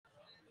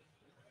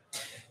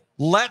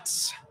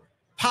Let's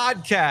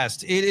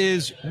podcast. It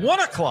is 1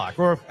 o'clock,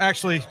 or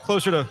actually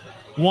closer to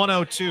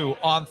 1:02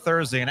 on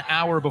Thursday, an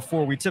hour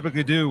before we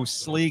typically do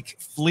Sleek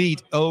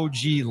Fleet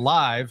OG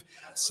Live.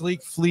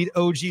 Sleek Fleet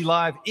OG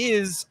Live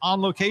is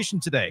on location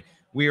today.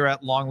 We are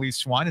at Longleaf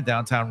Swine in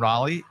downtown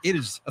Raleigh. It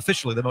is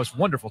officially the most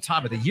wonderful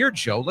time of the year,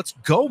 Joe. Let's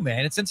go,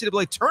 man. It's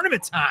NCAA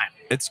Tournament time.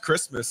 It's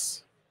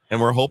Christmas, and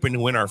we're hoping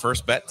to win our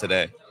first bet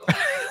today,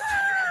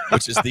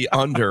 which is the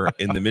under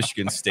in the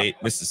Michigan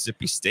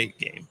State-Mississippi State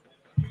game.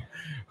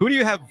 Who do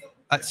you have?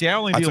 See, I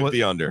only deal with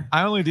the under.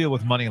 I only deal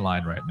with money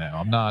line right now.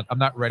 I'm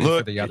not ready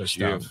for the other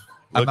stuff.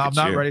 I'm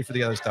not ready for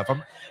the other stuff.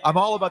 I'm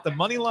all about the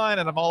money line,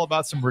 and I'm all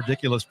about some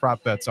ridiculous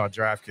prop bets on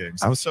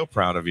DraftKings. I was so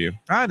proud of you.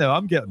 I know.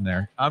 I'm getting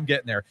there.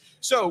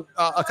 So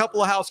a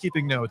couple of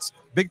housekeeping notes.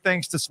 Big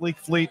thanks to Sleek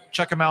Fleet.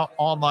 Check them out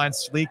online,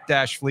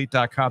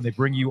 sleek-fleet.com. They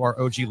bring you our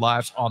OG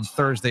Lives on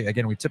Thursday.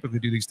 Again, we typically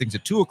do these things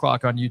at 2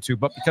 o'clock on YouTube,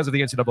 but because of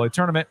the NCAA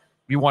Tournament,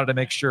 we wanted to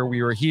make sure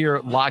we were here,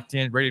 locked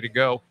in, ready to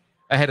go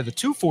ahead of the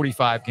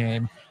 2:45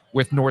 game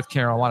with North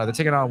Carolina. They're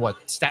taking on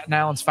what? Staten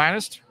Island's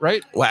finest,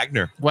 right?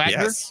 Wagner.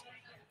 Yes.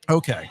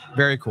 Okay.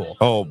 Very cool.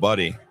 Oh,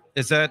 buddy.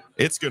 Is that?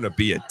 It's going to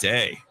be a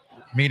day.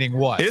 Meaning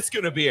what? It's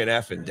going to be an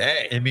effing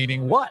day. And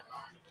meaning what?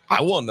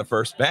 I won the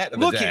first bet of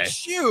the day. Look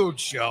at you,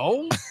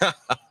 Joe. Look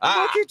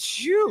at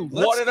you.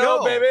 Let's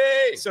go,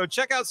 baby. So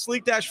check out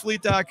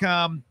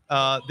sleek-fleet.com.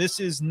 This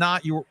is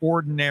not your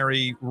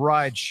ordinary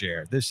ride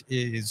share. This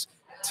is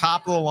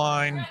top of the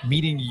line,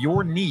 meeting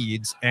your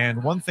needs.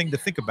 And one thing to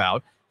think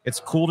about,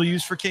 it's cool to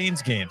use for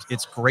Canes games.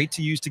 It's great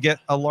to use to get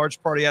a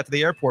large party out to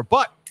the airport.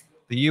 But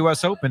the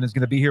U.S. Open is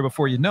going to be here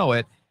before you know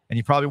it. And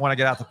you probably want to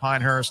get out to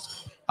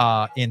Pinehurst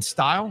in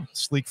style.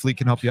 Sleek Fleet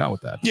can help you out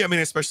with that. Yeah, I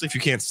mean, especially if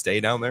you can't stay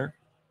down there.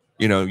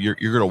 You know, you're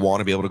going to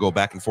want to be able to go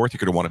back and forth. You're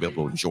going to want to be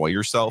able to enjoy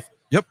yourself.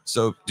 Yep.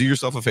 So do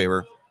yourself a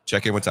favor.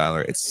 Check in with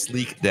Tyler. It's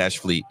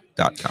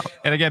sleek-fleet.com.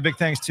 And again, big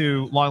thanks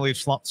to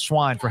Longleaf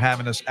Swine for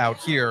having us out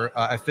here.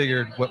 I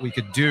figured what we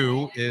could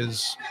do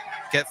is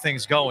get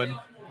things going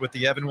with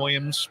the Evan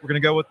Williams. We're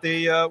going to go with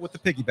the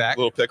piggyback.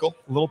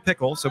 Little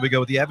pickle. So we go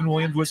with the Evan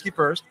Williams whiskey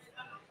first.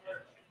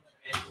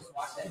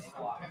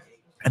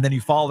 And then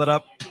you follow that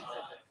up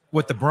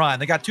with the brine.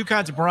 They got two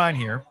kinds of brine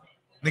here.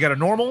 They got a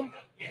normal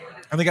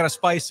and they got a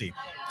spicy.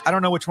 I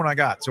don't know which one I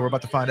got, so we're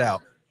about to find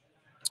out.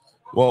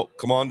 Well,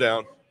 come on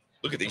down.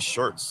 Look at these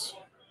shirts.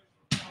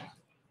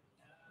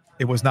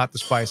 It was not the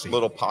spicy.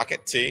 Little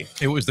pocket tee.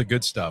 It was the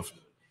good stuff.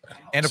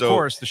 And, of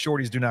course, the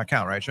shorties do not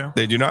count, right, Joe?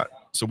 They do not.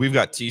 So we've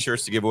got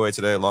T-shirts to give away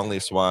today.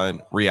 Longleaf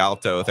Swine,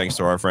 Rialto, thanks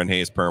to our friend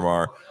Hayes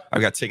Permar.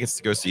 I've got tickets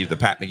to go see the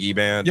Pat McGee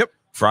Band. Yep.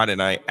 Friday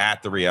night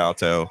at the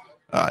Rialto.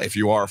 If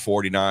you are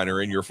 49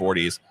 or in your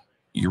 40s,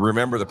 you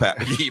remember the Pat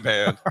McGee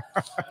Band.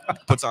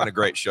 Puts on a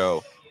great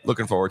show.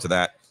 Looking forward to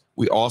that.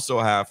 We also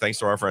have, thanks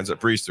to our friends at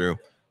Breeze Through,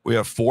 we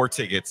have 4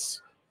 tickets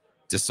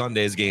to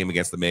Sunday's game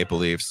against the Maple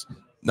Leafs.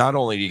 Not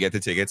only do you get the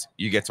tickets,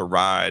 you get to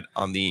ride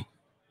on the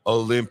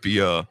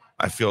Olympia.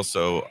 I feel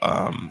so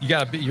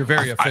you're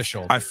very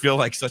official. I feel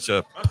like such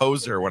a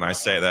poser when I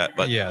say that,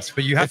 but yes,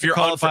 but you have to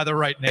call it by the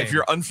right name. If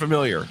you're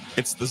unfamiliar,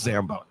 it's the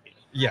Zamboni.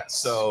 Yes.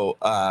 So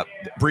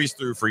Breeze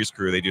Through, Freeze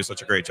Crew, they do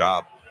such a great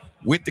job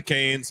with the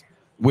Canes,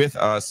 with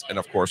us, and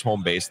of course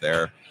home base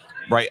there,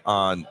 right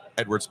on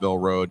Edwards Mill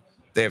Road.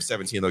 They have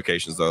 17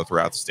 locations though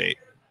throughout the state.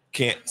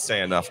 Can't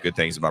say enough good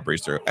things about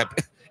Breeze Through.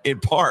 In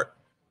part,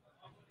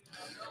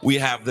 we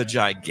have the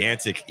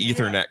gigantic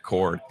Ethernet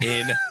cord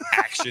in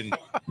action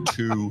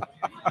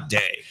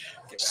today.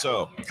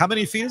 So, how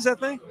many feet is that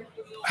thing?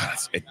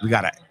 We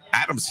got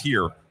Adam's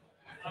here,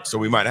 so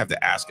we might have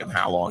to ask him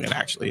how long it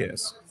actually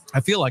is. I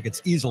feel like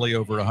it's easily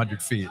over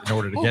 100 feet in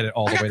order to get it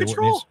all the way to what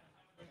it needs.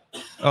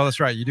 Oh, that's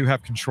right. You do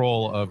have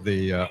control of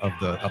the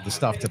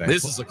stuff today.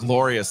 This is a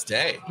glorious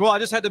day. Well, I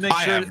just had to make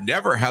sure. I have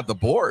never had the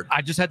board.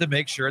 I just had to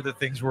make sure that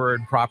things were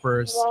in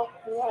proper. No,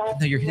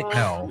 you're hitting.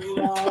 No.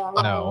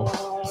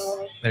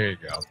 There you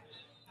go.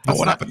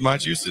 What happened to my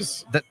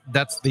juices?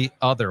 That's the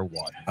other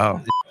one.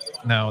 Oh.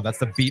 No, that's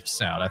the beep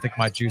sound. I think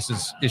my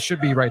juices, it should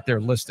be right there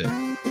listed.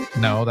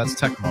 No, that's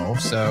Tecmo.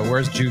 So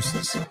where's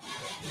juices?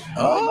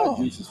 Oh,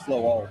 juices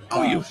flow all.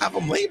 Oh, you have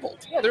them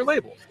labeled. Yeah, they're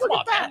labeled. Come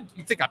on, man.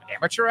 You think I'm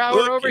amateur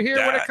hour over here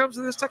when it comes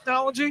to this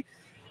technology?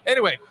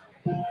 Anyway,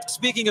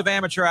 speaking of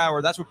amateur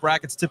hour, that's what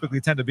brackets typically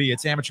tend to be.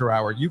 It's amateur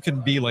hour. You can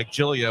be like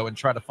Giglio and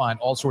try to find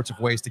all sorts of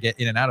ways to get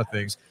in and out of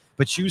things.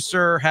 But you,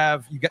 sir,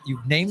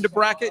 you've named a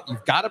bracket.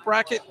 You've got a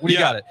bracket. What do you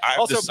got it?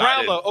 Also,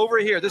 Brownlow over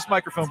here. This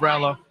microphone,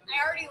 Brownlow.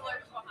 I already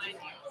lurked behind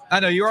you. I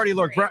know you already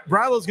lurked.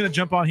 Brownlow's going to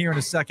jump on here in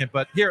a second.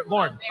 But here,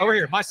 Lauren, over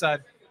here, my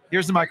side.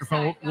 Here's the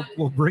microphone.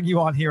 We'll bring you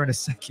on here in a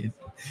second.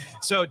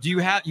 So, do you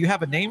have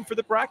a name for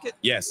the bracket?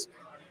 Yes.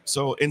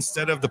 So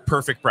instead of the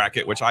perfect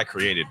bracket, which I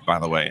created, by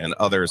the way, and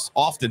others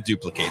often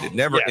duplicated,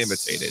 never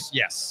imitated.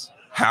 Yes.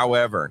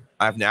 However,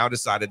 I've now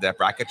decided that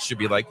brackets should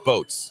be like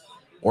boats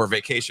or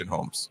vacation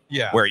homes.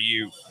 Yeah. Where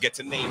you get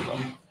to name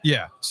them.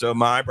 Yeah. So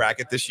my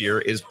bracket this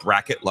year is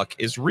Bracket Luck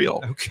is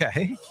Real. Okay.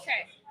 Okay.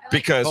 I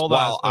Because Hold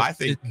while on. I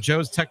think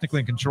Joe's technically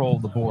in control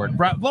of the board.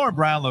 Lauren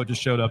Brownlow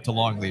just showed up to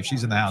Longleaf.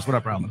 She's in the house. What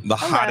up, Brownlow? the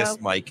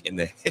hottest mic in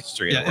the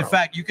history of the In world.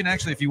 fact, you can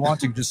actually, if you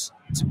want to, just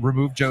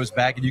remove Joe's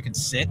bag and you can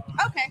sit,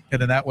 Okay.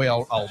 and then that way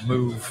I'll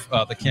move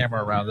the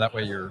camera around. That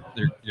way you're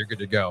good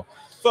to go,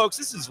 folks.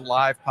 This is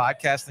live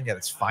podcasting at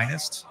its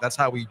finest. That's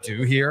how we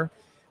do here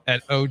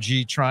at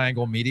OG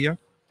Triangle Media.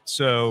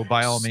 So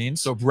by all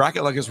means, So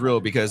bracket luck is real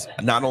because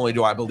not only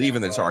do I believe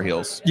in the Tar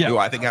Heels, Yeah. who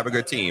I think have a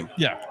good team,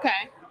 Okay.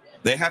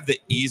 they have the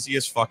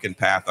easiest fucking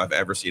path I've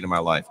ever seen in my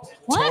life.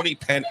 What? Tony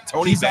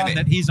he's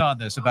Bennett. he's on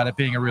this about it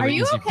being a really Are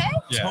you easy. okay?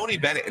 Yeah. Tony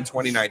Bennett in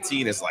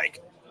 2019 is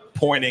like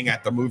pointing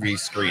at the movie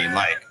screen,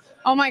 like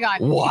Oh my God.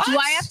 What? Do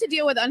I have to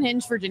deal with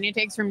unhinged Virginia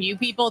takes from you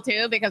people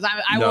too? Because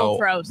I no, will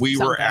throw. we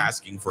were something.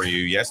 asking for you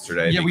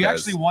yesterday. Yeah, we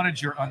because actually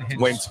wanted your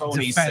unhinged when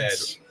Tony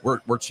defense. said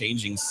we're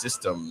changing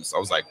systems, I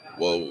was like,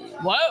 whoa.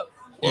 Whoa.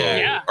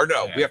 Yeah. Or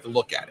no, we have to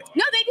look at it.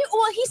 No, they do.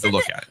 Well, he To said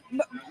look that. at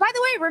it. By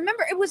the way,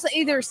 remember it was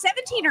either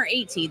 17 or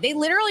 18. They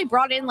literally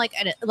brought in like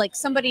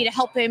somebody to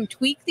help him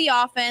tweak the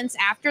offense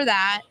after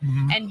that,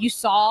 Mhm. and you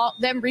saw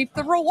them reap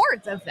the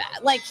rewards of that.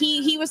 Like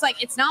he was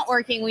like, it's not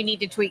working. We need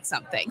to tweak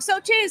something. So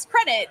to his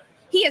credit,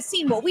 he has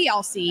seen what we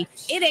all see.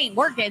 It ain't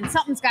working.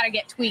 Something's got to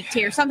get tweaked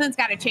here. Something's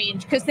got to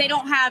change because they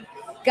don't have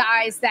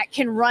guys that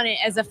can run it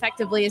as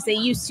effectively as they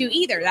used to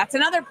either. That's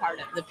another part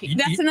of the piece.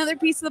 That's another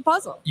piece of the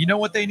puzzle. You know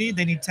what they need?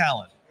 They need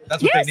talent.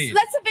 That's what Yes, they need.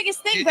 that's the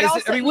biggest thing. But Is it-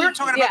 also, I mean, we were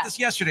talking about this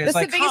yesterday. It's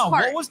That's like, the biggest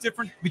what part. was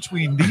different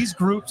between these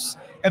groups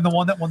and the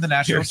one that won the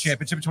national Here's-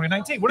 championship in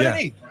 2019? What do Yeah.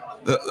 they need?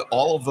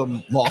 All of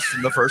them lost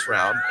in the first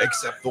round,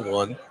 except the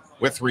one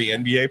with 3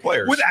 NBA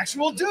players. With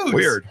actual dudes.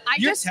 Weird.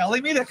 You're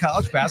telling me that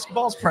college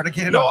basketball is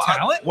predicated on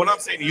talent? What I'm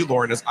saying to you,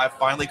 Lauren, is I've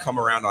finally come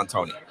around on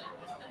Tony.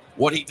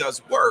 What he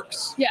does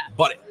works. Yeah.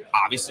 But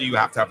obviously, you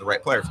have to have the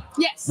right players.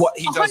 Yes. What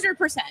he does-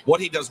 100%.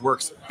 What he does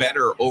works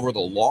better over the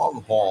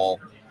long haul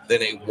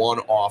than a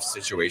one-off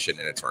situation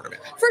in a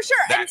tournament. For sure.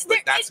 That's And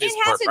that's his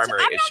has its, primary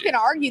I'm not issue. going to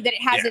argue that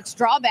it has Yeah. its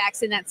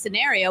drawbacks in that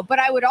scenario, but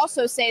I would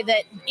also say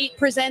that it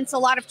presents a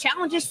lot of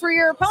challenges for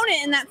your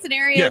opponent in that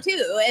scenario Yeah.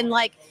 too. And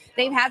like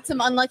they've had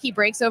some unlucky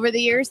breaks over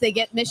the years. They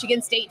get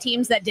Michigan State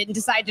teams that didn't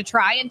decide to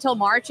try until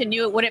March and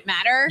knew it wouldn't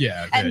matter.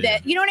 Yeah. And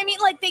that, you know what I mean?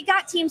 Like they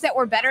got teams that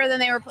were better than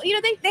they were,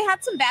 they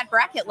had some bad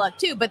bracket luck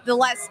too, but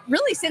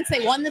really since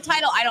they won the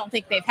title, I don't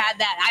think they've had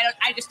that.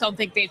 I just don't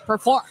think they've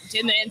performed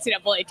in the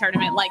NCAA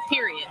tournament, like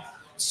period.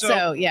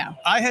 So yeah.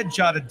 I had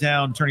jotted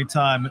down, Turning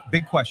Time,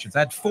 big questions. I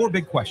had 4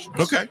 big questions.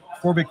 Okay.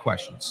 4 big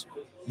questions.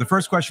 The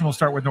first question will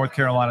start with North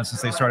Carolina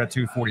since they start at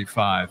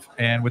 245.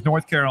 And with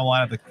North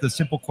Carolina, the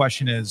simple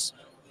question is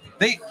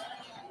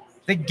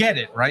they get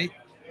it, right?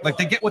 Like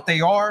they get what they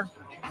are.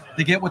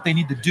 They get what they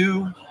need to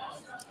do,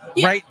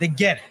 Yeah. right? They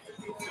get it.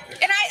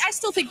 And I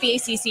still think the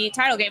ACC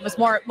title game was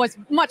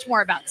much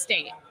more about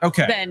state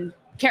Okay. than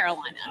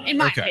Carolina, in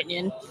my Okay.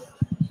 opinion.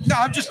 No,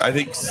 I'm just I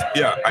think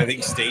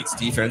State's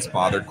defense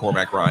bothered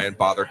Cormac Ryan,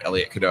 bothered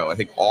Elliot Cadeau. I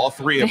think all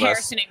three The of us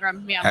Harrison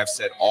Ingram, yeah. have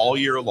said all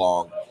year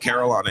long,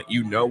 Carolina,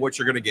 you know what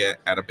you're going to get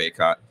at a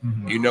Baycott.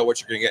 Mhm. You know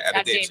what you're going to get at a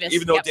At Davis. Davis,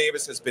 Even though yep.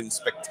 Davis has been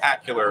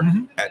spectacular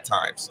Mhm. at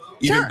times,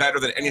 even Sure. better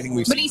than anything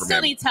we've But seen he from still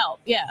him. needs help,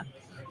 yeah.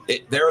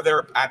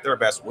 They're at their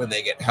best when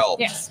they get help.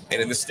 Yes.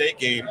 And in the state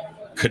game,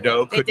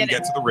 Cadeau couldn't didn't.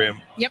 get to the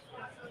rim. Yep.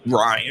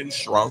 Ryan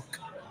shrunk,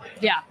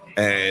 Yeah.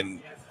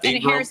 and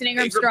Harrison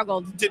Ingram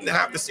struggled. Didn't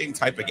have the same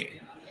type of game.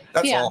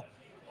 That's Yeah. all.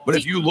 But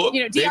if you look,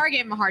 DR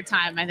gave him a hard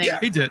time, I think. Yeah.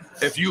 he did.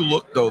 if you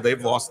look though, they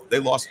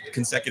lost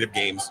consecutive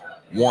games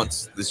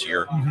once this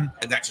year, Mhm.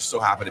 and that just so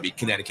happened to be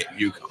Connecticut and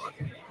UConn.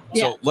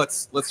 Yeah. So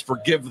let's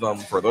forgive them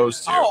for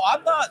those two. Oh,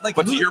 I'm not like.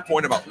 But to your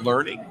point about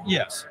learning,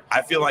 yes.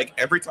 I feel like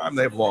every time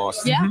they've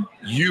lost, Yeah.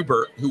 Mhm.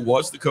 Hubert, who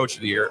was the coach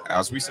of the year,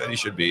 as we said he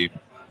should be,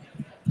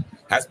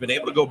 has been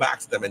able to go back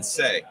to them and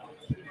say,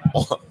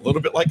 a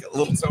little bit like a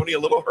little Tony, a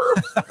little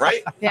Herb,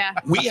 right? Yeah.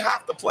 We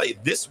have to play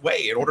this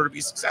way in order to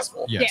be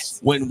successful. Yes. Yes.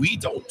 When we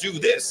don't do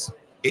this,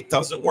 it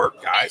doesn't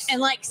work, guys.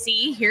 And like,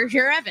 see, here's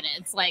your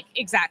evidence. Like,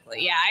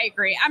 exactly. Yeah, I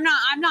agree. I'm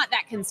not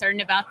that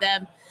concerned about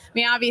them. I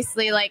mean,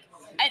 obviously, like,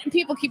 and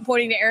people keep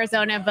pointing to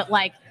Arizona, but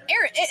like,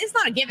 it's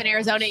not a given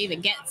Arizona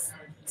even gets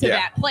to Yeah.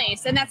 that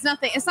place. And that's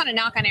nothing. It's not a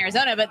knock on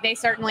Arizona, but they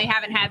certainly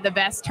haven't had the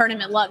best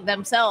tournament luck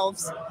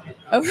themselves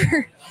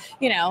over,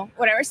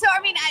 whatever. So, I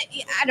mean,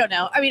 I don't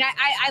know. I mean,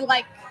 I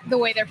like the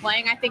way they're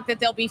playing. I think that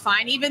they'll be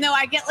fine, even though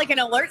I get like an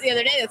alert the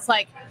other day. It's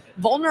like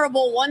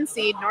vulnerable 1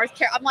 seed North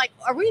Carolina. I'm like,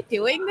 are we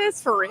doing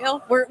this for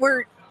real?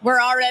 We're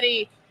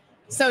already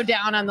so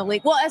down on the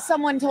league. Well, as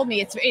someone told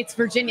me, it's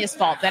Virginia's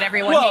fault that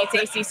everyone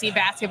hates ACC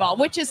basketball,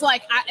 which is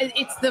like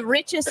it's the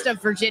richest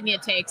of Virginia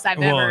takes I've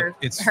ever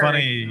it's heard.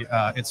 funny.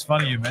 It's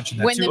funny you mentioned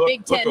that. When the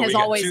Big Ten what has we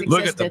got. always Look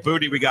at the existed.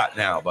 booty we got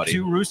now, buddy.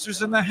 2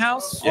 roosters in the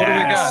house. What do we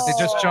Yes. got?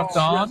 They just jumped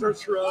on.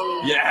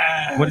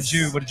 Yeah. What did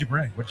you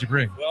bring? What did you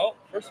bring? Well,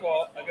 first of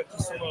all, I got you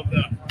some of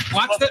the.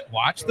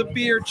 Watch the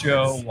beer,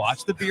 Joe.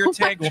 Watch the beer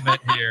tanglement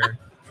here.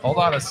 Hold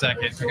on a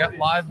second. We got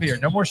live beer.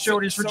 No more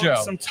shorties for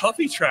Joe. Some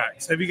Tuffy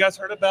tracks. Have you guys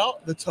heard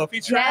about the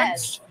Tuffy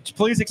tracks? Yes.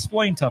 Please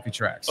explain Tuffy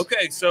Tracks.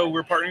 Okay, so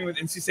we're partnering with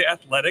NC State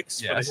Athletics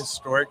for the Yes.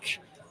 historic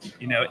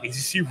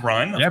ACC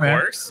run, of Yeah, man.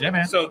 course. Yeah,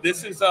 man. So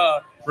this is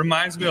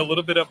reminds me a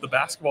little bit of the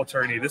basketball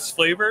tourney. This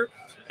flavor,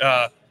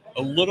 a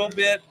little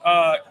bit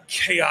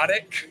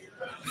chaotic,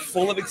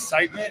 full of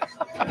excitement,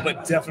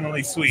 but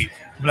definitely sweet.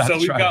 So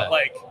we've got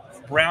like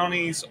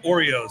brownies,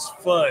 Oreos,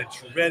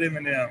 fudge, red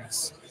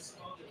M&Ms,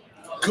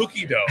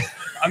 cookie dough.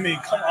 I mean,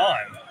 come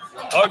on.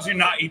 How would you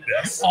not eat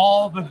this?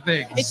 All the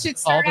things. It should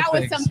start out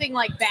with something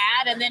like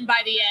bad, and then by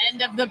the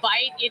end of the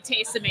bite, it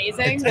tastes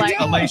amazing.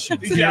 It's elation.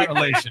 Pure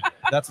elation.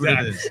 That's what it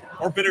is.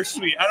 Or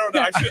bittersweet. I don't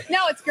know.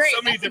 No, it's great.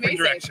 So many That's different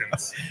amazing.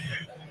 directions.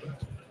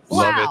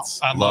 Love Wow. it.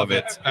 I Love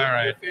it. All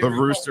right. The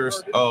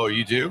Roosters. Oh,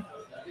 you do?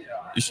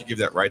 You should give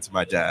that right to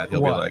my dad.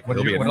 He'll be like,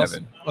 he'll be in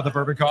heaven. Oh, the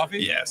bourbon coffee?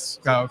 Yes.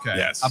 Oh, okay.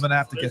 Yes. I'm going to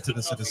have to get to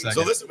this in a second.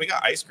 So listen, we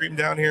got ice cream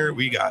down here.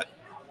 We got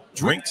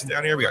drinks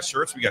down here. We got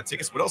shirts. We got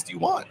tickets. What else do you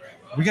want?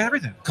 We got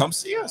everything. Come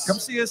see us. Come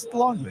see us at the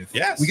Longleaf.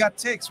 Yes. We got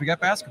ticks. We got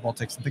basketball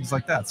ticks and things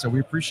like that. So we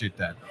appreciate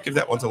that. Give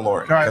that one to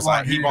Lauren. All right, Because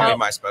Lauren, he here bought you me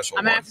my special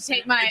I'm going to one. have to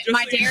take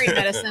my dairy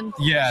medicine.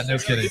 Yeah, no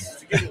kidding.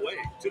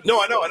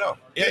 No, I know.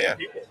 Yeah.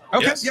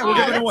 Okay. Yes. Yeah, we're Oh,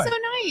 giving it that's away. so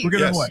nice. We're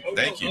giving it Yes. away.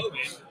 Thank you.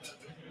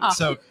 Oh.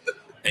 So,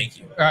 Thank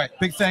you. all right.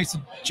 Big thanks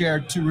to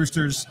Jared, Two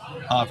Roosters,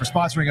 for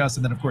sponsoring us,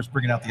 and then of course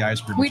bringing out the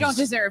ice cream. We which don't is-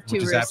 deserve Two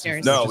which is Roosters.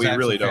 absolutely- No, which is we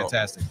really absolutely don't.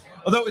 Fantastic.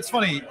 Although it's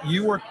funny,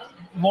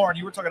 Lauren,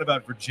 you were talking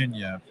about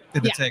Virginia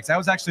in the Yeah. takes. That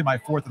was actually my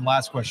fourth and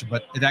last question,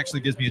 but it actually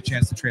gives me a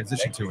chance to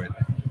transition to it,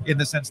 in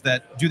the sense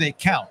that do they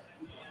count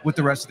with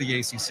the rest of the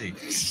ACC?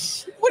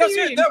 What do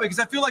you mean? No, because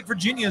I feel like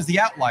Virginia is the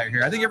outlier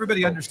here. I think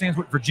everybody understands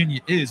what Virginia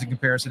is in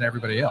comparison to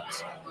everybody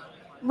else.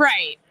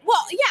 Right.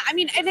 Well, yeah. I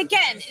mean, and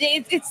again,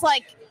 it's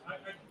like,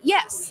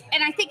 yes.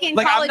 And I think in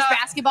Like, I'm college not-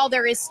 basketball,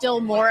 there is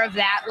still more of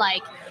that.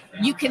 Like,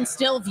 you can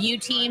still view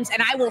teams,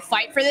 and I will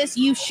fight for this.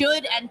 You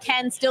should and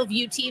can still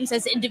view teams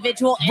as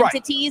individual Right.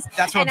 entities.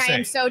 That's what and I'm I saying.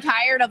 am so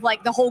tired of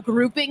like the whole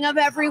grouping of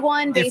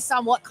everyone based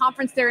on what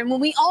conference they're in, when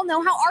we all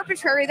know how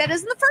arbitrary that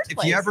is in the first If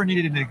place. you ever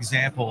needed an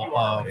example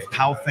of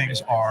how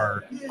things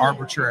are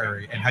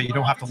arbitrary and how you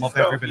don't have to lump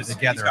everybody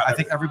together, I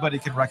think everybody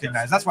can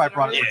recognize. That's why I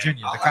brought up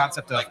Virginia, the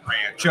concept of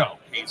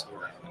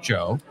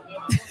Joe.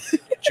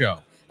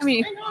 I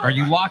mean, Are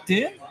you locked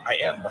in? I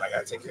am, but I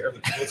got to take care of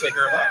it. We'll take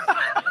care of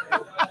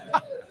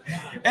that.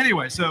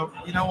 Anyway, so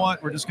you know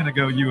what? We're just going to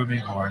go you and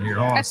me, Lauren, here.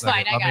 Hold on a that's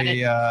second. fine. I got it.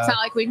 It's not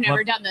like we've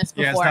never done this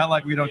before. Yeah, it's not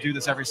like we don't do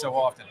this every so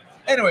often.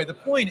 Anyway, the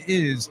point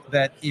is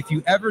that if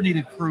you ever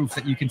needed proof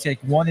that you can take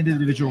one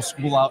individual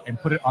school out and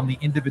put it on the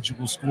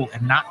individual school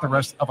and not the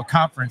rest of a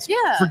conference,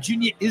 Yeah.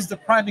 Virginia is the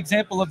prime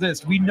example of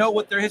this. We know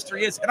what their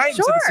history is. And I even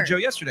said this to Sure. Joe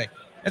yesterday.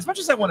 As much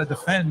as I want to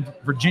defend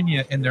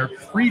Virginia in their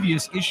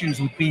previous issues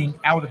with being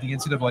out of the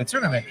NCAA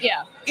tournament,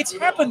 Yeah. it's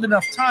happened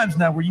enough times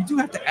now where you do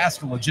have to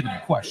ask a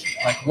legitimate question,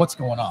 like what's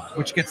going on,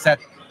 which gets that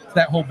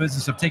whole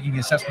business of taking the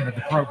assessment of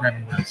the program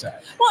and where it's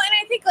at. Well, and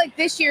I think like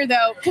this year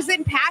though, because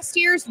in past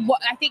years,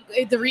 I think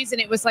the reason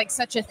it was like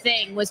such a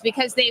thing was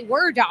because they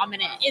were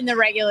dominant in the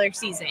regular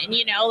season.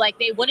 You know, like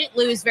they wouldn't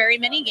lose very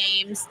many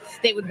games.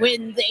 They would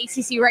win the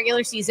ACC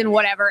regular season,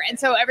 whatever. And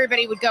so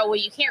everybody would go, well,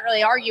 you can't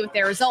really argue with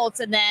their results.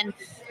 And then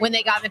when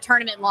they got in the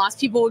tournament and lost,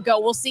 people would go,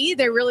 well, see,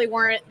 they really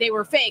weren't. They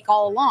were fake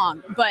all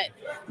along. But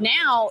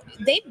now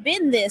they've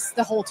been this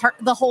the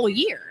whole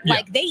year. Yeah.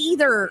 Like they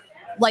either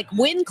like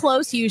win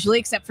close usually,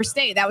 except for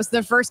State. That was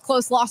their first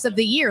close loss of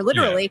the year,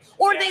 literally,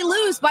 or they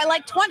lose by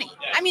like 20.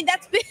 I mean,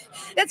 that's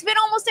been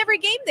almost every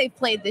game they've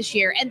played this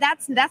year, and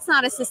that's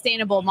not a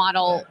sustainable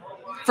model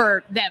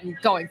for them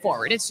going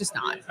forward. It's just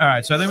not. All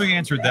right, so I think we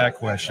answered that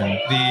question.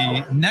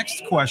 The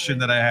next question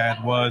that I had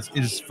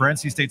is for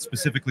NC State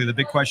specifically. The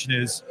big question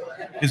is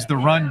the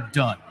run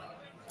done?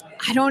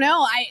 I don't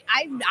know.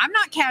 I'm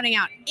not counting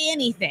out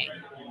anything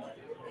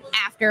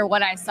after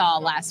what I saw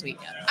last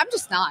weekend. I'm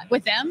just not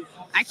with them.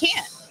 I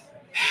can't.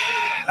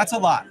 That's a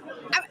lot.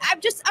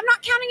 I'm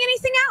not counting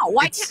anything out.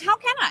 How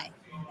can I?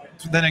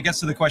 Then it gets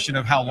to the question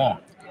of how long.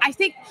 I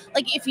think,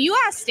 like, if you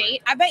asked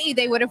State, I bet you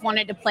they would have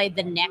wanted to play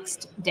the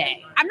next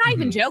day. I'm not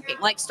even joking.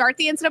 Like, start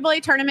the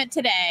NCAA tournament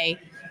today,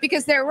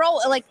 because their role,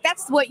 like,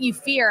 that's what you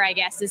fear, I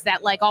guess, is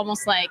that, like,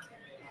 almost like,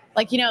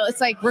 you know, it's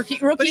like rookie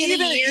of the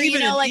year, you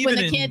know, like when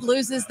the kid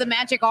loses the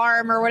magic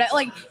arm or whatever,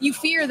 like you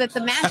fear that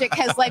the magic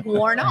has like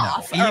worn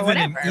off or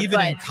whatever. Even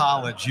in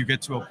college, you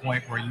get to a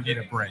point where you need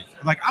a break.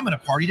 Like, I'm going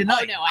to party tonight.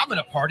 Oh, no, I'm going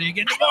to party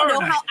again I tomorrow don't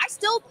know night. how. I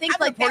still think I'm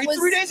like gonna that party was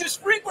 3 days of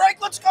spring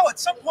break. Let's go. At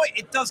some point,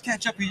 it does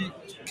catch up with you,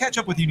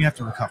 and you have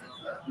to recover.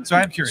 So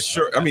I'm curious.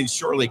 Sure. I mean,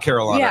 surely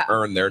Carolina Yeah.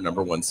 earned their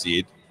number 1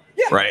 seed,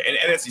 Yeah. right? And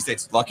NC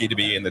State's lucky to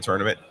be in the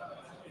tournament.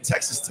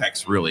 Texas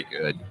Tech's really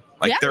good.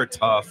 Like, Yeah. they're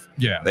tough.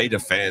 Yeah. They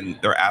defend.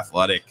 They're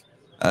athletic.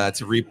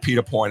 To repeat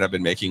a point I've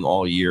been making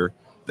all year,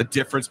 the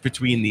difference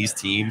between these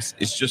teams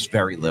is just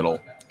very little.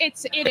 it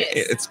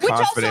is. It's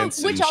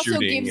confidence which and also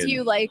shooting gives and-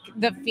 you like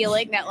the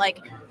feeling that like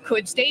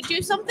could State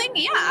do something?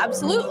 Yeah,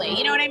 absolutely.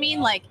 You know what I mean?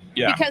 Like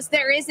Yeah. because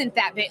there isn't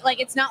that big. Like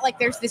it's not like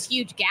there's this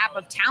huge gap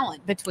of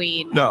talent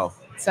between. No,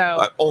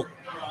 So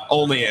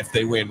only if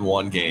they win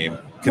one game.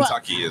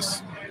 Kentucky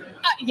is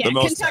yeah, the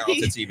most Kentucky.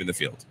 talented team in the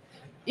field.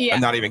 Yeah.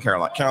 And not even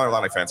Carolina.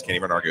 Carolina fans can't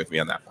even argue with me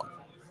on that one.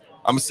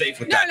 I'm safe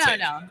with that.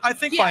 No. I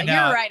think by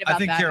now, you're right about I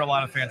think that.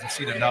 Carolina fans have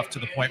seen enough to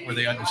the point where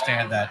they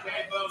understand that.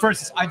 For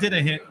instance, I did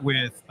a hit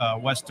with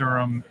Wes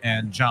Durham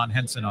and John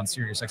Henson on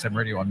Sirius XM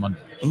Radio on Monday.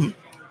 Mm-hmm.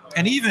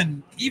 And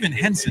even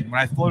Henson, when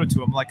I floated to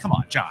him, I'm like, come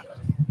on, John.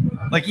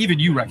 Like, even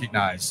you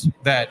recognize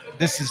that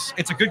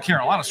it's a good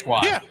Carolina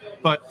squad. Yeah.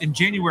 But in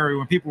January,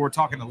 when people were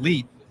talking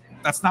elite,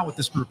 that's not what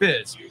this group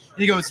is. And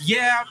he goes,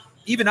 yeah,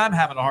 even I'm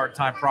having a hard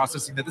time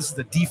processing that this is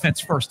the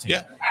defense-first team.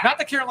 Yeah. Not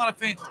that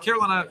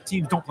Carolina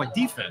teams don't play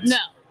defense. No.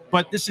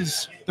 But this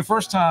is the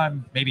first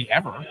time, maybe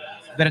ever,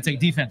 that it's a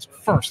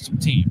defense-first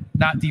team,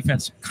 not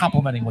defense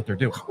complementing what they're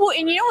doing. Well,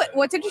 and you know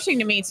what's interesting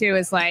to me, too,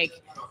 is like,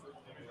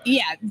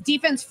 yeah,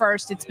 defense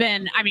first. It's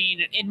been, I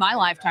mean, in my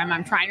lifetime,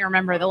 I'm trying to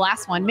remember the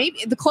last one.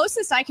 Maybe the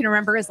closest I can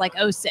remember is like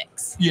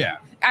 06. Yeah.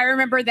 I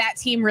remember that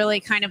team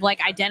really kind of like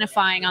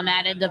identifying on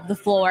that end of the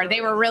floor.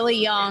 They were really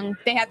young.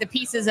 They had the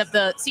pieces of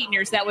the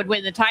seniors that would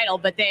win the title,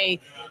 but they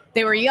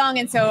were young.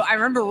 And so I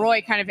remember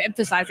Roy kind of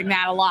emphasizing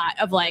that a lot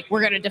of like,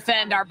 we're going to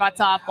defend our butts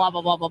off, blah,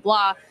 blah, blah, blah,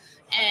 blah.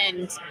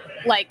 And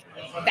like,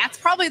 that's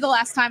probably the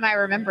last time I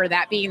remember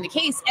that being the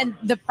case. And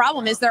the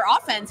problem is their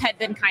offense had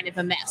been kind of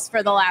a mess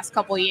for the last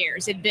couple of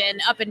years. It'd been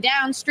up and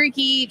down,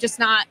 streaky, just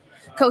not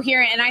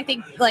coherent. And I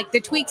think like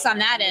the tweaks on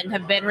that end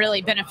have been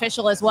really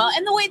beneficial as well.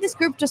 And the way this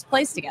group just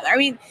plays together. I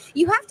mean,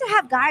 you have to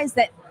have guys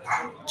that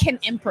can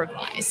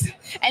improvise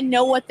and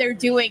know what they're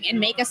doing and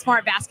make a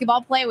smart basketball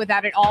play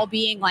without it all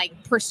being like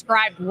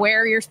prescribed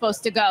where you're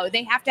supposed to go.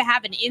 They have to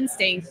have an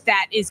instinct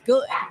that is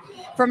good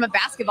from a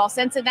basketball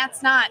sense. And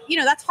that's not,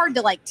 that's hard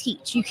to like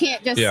teach. You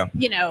can't just,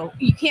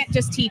 you can't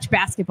just teach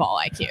basketball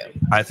IQ.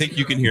 I think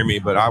you can hear me,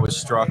 but I was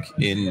struck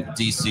in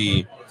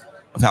DC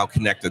of how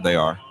connected they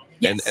are.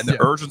 Yes. And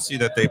the urgency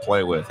that they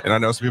play with. And I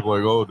know some people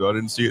are like, oh, I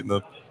didn't see it in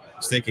the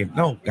state game.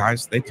 No,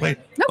 guys, they played.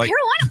 No, like,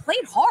 Carolina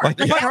played hard. like,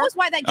 Like, yeah. that was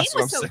why that game That's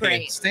what was so I'm saying.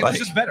 great. State was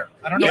just better.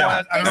 I don't know Yeah.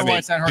 why. I don't know why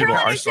it's that hard. People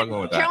Carolina are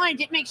struggling with that. Carolina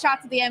didn't make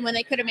shots at the end when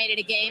they could have made it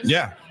a game.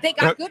 Yeah. They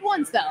got good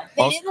ones, though.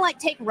 They Also- didn't, like,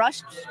 take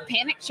rushed,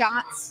 panic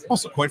shots.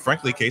 Also, quite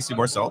frankly, Casey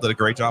Marcel did a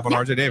great job on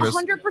RJ Davis.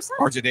 100%.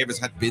 RJ Davis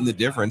had been the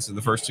difference in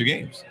the first two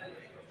games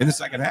in the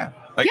second half.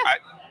 Like,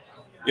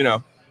 Yeah.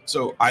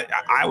 So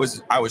I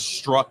was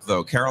struck,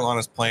 though.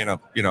 Carolina's playing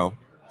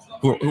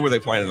who were they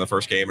playing in the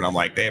first game? And I'm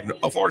like, they have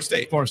Florida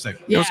State. Florida State.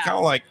 It was kind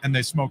of like, And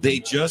they smoked. they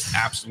just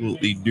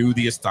absolutely knew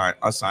the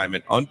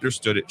assignment,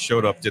 understood it,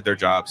 showed up, did their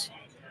jobs.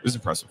 It was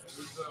impressive.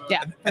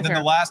 Yeah. And then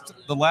the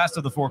last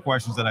of the four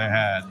questions that I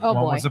had, Oh,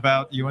 one boy. was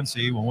about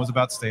UNC, one was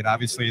about State.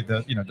 Obviously,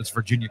 does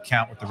Virginia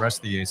count with the rest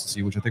of the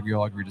ACC, which I think we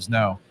all agreed is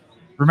no.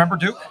 Remember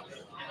Duke?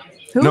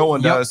 Who? No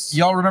one does.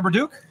 Y'all remember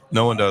Duke?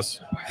 No one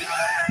does.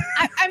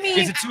 I mean,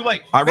 Is it too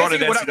late? I wrote an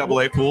Basically,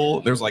 NCAA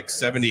pool. There's like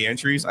 70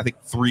 entries. I think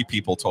 3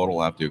 people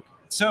total have Duke.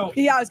 So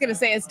yeah, I was going to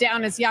say as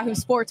down as Yahoo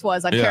Sports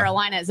was on Yeah.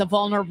 Carolina as a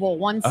vulnerable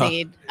one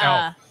seed.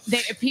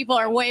 People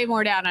are way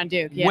more down on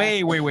Duke. Yeah.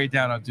 way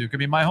down on Duke. I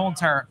mean, my whole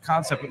entire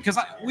concept, because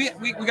we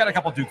got a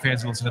couple of Duke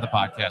fans who listen to the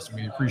podcast, and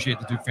we appreciate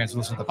the Duke fans who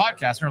listen to the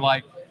podcast, and they're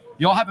like,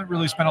 y'all haven't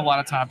really spent a lot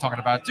of time talking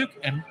about Duke.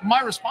 And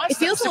my response It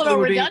feels a little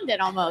redundant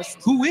almost.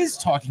 Who is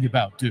talking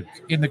about Duke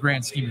in the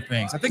grand scheme of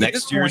things? I think at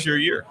this Next year's point, your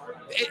year.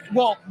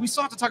 we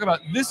still have to talk about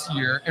this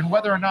year and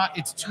whether or not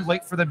it's too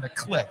late for them to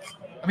click.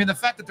 I mean, the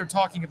fact that they're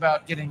talking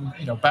about getting,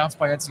 bounced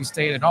by NC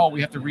State and we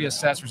have to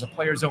reassess. There's a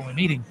players only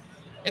meeting.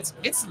 It's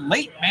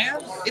late, man.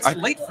 It's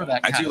late for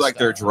that. I do like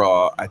their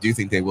draw. I do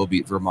think they will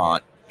beat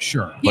Vermont.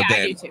 Sure. Yeah, But I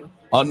then, do too.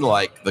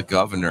 unlike the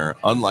governor,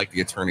 unlike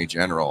the attorney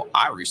general,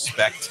 I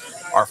respect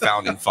our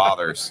founding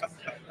fathers.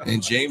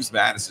 And James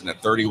Madison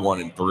at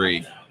 31-3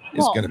 is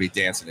Well- going to be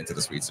dancing into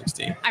the Sweet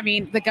 16. I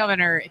mean, the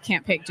governor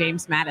can't pick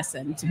James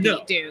Madison to No.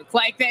 beat Duke.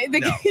 Like, No,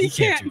 he he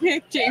can't can't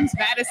pick James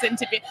Madison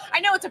to be. I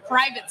know it's a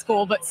private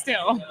school, but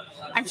still,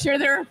 I'm sure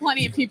there are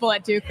plenty of people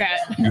at Duke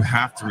that You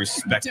have to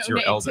respect your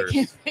donate to elders.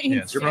 campaigns.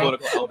 Yes, Your Right.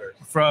 political elders.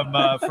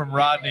 From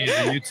Rodney in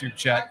the YouTube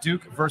chat,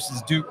 Duke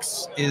versus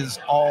Dukes is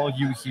all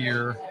you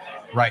hear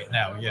right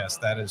now. Yes,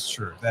 that is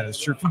true. That is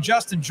true. From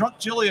Justin, drunk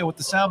Giglio with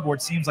the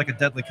soundboard seems like a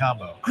deadly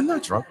combo. I'm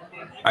not drunk.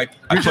 I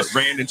put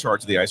Rand in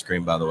charge of the ice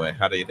cream, by the way.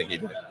 How do you think he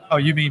did? Oh,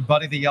 you mean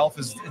Buddy the Elf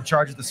is in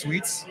charge of the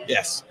sweets?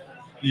 Yes.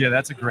 Yeah,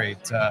 that's a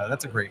great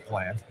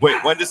plan.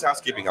 Wait, when does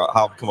housekeeping?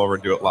 I'll come over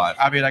and do it live.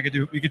 I mean,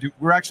 we could do.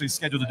 We're actually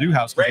scheduled to do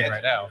housekeeping Rand.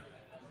 right now.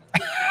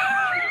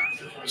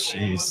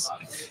 Jeez.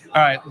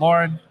 All right,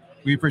 Lauren,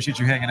 we appreciate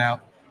you hanging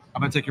out. I'm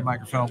going to take your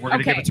microphone. We're going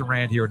to give Okay. it to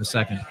Rand here in a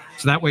second.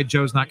 So that way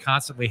Joe's not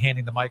constantly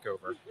handing the mic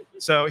over.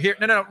 So here,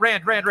 no,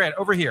 Rand,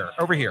 over here.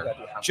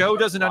 Joe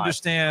doesn't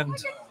understand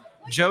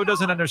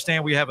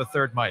we have a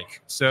third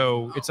mic.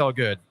 So it's all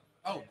good.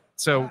 Oh.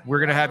 So we're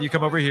going to have you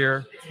come over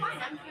here.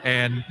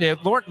 And yeah,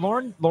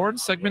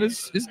 Lauren's segment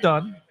is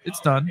done.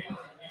 It's done.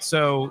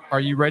 So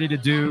are you ready to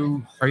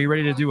do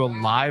a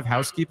live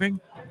housekeeping?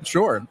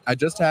 Sure. I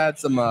just had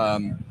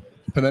some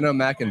pimento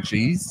mac and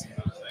cheese.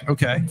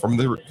 Okay. From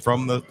the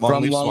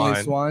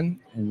Longleaf Swine.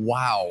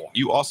 Wow.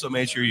 You also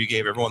made sure you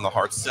gave everyone the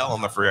hard sell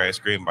on the free ice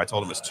cream. I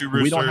told them it's 2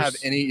 roosters. We don't have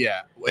any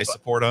yet. They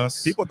support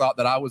us. People thought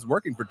that I was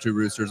working for 2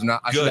 roosters, and I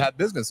should have had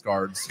business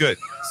cards. Good.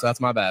 So that's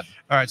my bad.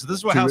 All right. So this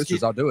is what 2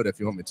 roosters. I'll do it if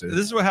you want me to.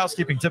 This is what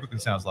housekeeping typically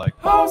sounds like.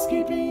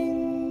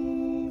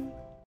 Housekeeping.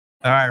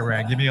 All right,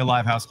 Rand, give me a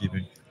live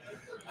housekeeping.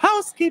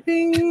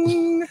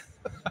 Housekeeping.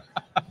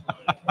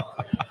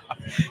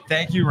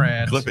 Thank you,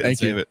 Rand. Clip it and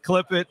save it.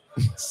 Clip it,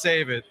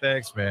 save it.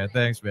 Thanks,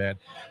 man.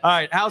 All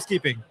right,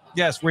 housekeeping.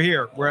 Yes, we're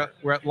here. We're at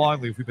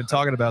Longleaf. We've been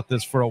talking about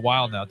this for a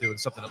while now, doing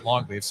something at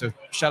Longleaf. So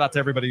shout out to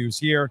everybody who's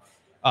here.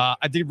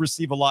 I did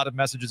receive a lot of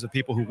messages of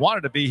people who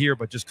wanted to be here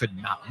but just could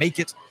not make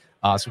it.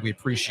 So we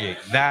appreciate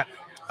that.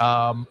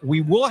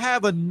 We will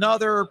have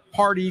another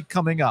party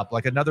coming up,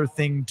 like another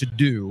thing to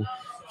do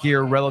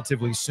here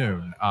relatively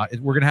soon.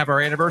 We're going to have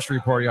our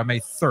anniversary party on May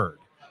 3rd.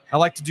 I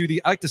like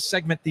to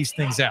segment these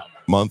things out.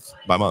 Month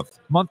by month.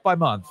 Month by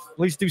month. At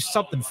least do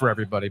something for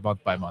everybody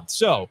month by month.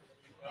 So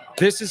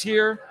this is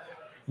here.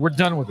 We're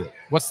done with it.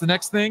 What's the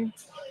next thing?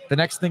 The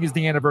next thing is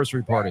the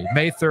anniversary party.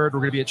 May 3rd, we're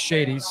going to be at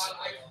Shady's.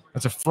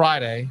 That's a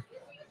Friday.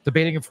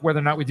 Debating if whether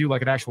or not we do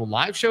like an actual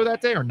live show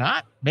that day or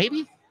not.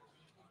 Maybe.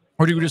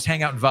 Or do we just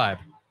hang out and vibe?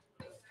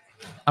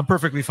 I'm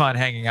perfectly fine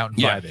hanging out and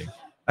vibing.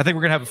 I think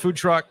we're going to have a food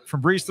truck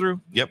from Breeze Through.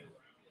 Yep.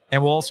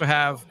 And we'll also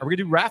have, are we going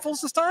to do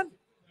raffles this time?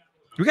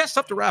 We got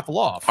stuff to raffle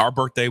off. Our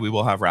birthday, we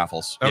will have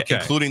raffles. Okay.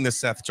 Including the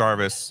Seth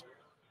Jarvis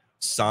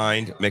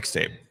signed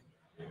mixtape.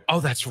 Oh,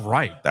 that's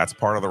right. That's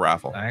part of the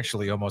raffle. I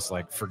actually almost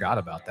forgot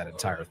about that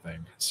entire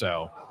thing.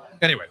 So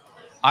anyway,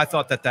 I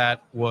thought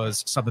that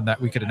was something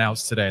that we could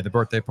announce today. The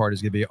birthday party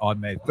is going to be on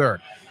May 3rd.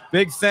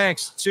 Big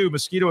thanks to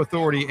Mosquito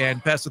Authority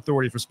and Pest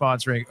Authority for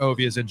sponsoring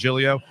Ovies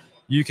Giglio.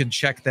 You can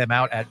check them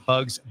out at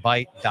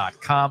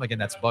bugsbite.com. Again,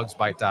 that's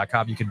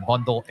bugsbite.com. You can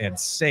bundle and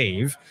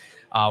save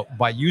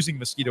by using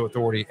Mosquito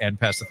Authority and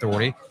Pest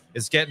Authority.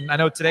 I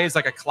know today is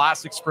like a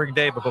classic spring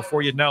day, but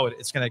before you know it,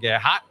 it's going to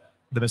get hot.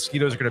 The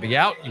mosquitoes are going to be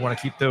out. You want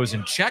to keep those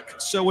in check.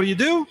 So what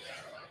do?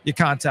 You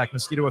contact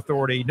Mosquito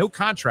Authority. No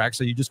contract,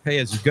 so you just pay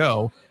as you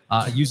go.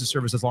 Use the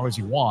service as long as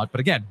you want.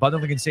 But again,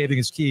 bundling and saving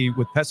is key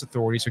with Pest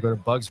Authority, so go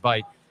to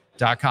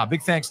bugsbite.com.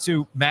 Big thanks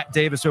to Matt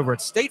Davis over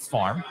at State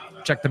Farm.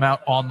 Check them out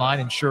online,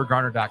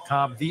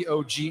 insuregarner.com,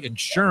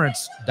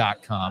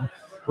 voginsurance.com,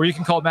 or you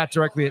can call Matt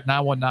directly at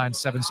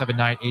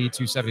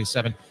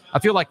 919-779-8277. I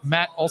feel like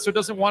Matt also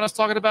doesn't want us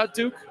talking about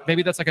Duke.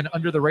 Maybe that's like an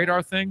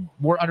under-the-radar thing.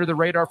 More under the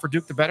radar for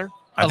Duke, the better.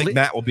 I think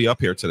Matt will be up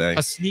here today.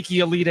 A sneaky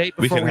Elite Eight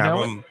before we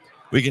know it.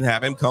 We can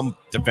have him come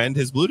defend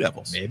his Blue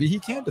Devils. Maybe he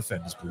can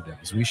defend his Blue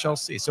Devils. We shall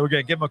see. So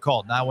again, give him a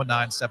call,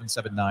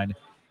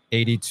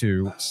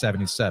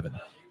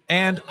 919-779-8277.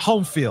 And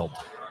Home Field.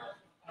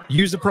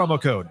 Use the promo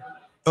code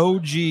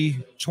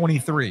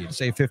OG23 to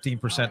save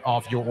 15%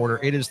 off your order.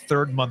 It is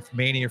third month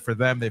mania for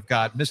them. They've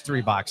got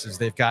mystery boxes.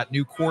 They've got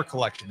new core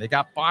collection. They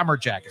got bomber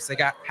jackets. They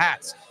got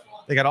hats.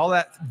 They got all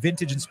that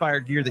vintage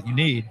inspired gear that you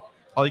need.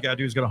 All you got to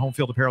do is go to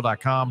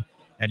homefieldapparel.com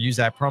and use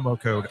that promo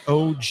code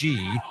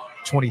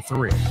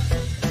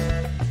OG23.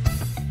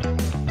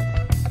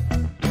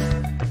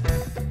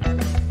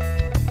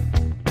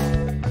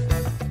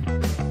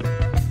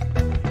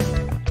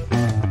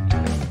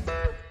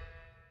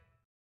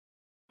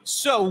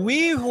 So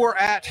we were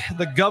at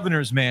the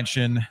governor's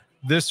mansion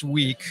this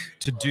week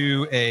to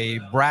do a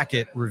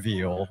bracket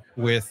reveal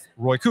with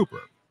Roy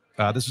Cooper.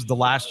 This is the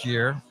last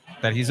year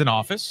that he's in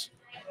office.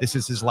 This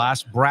is his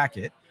last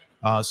bracket.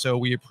 So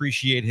we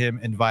appreciate him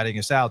inviting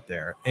us out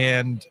there.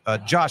 And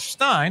Josh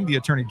Stein, the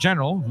Attorney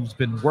General, who's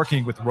been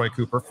working with Roy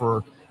Cooper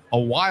for a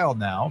while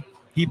now,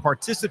 he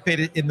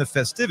participated in the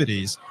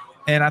festivities.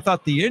 And I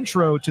thought the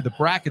intro to the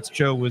brackets,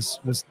 Joe, was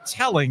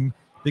telling,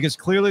 because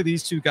clearly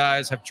these two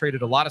guys have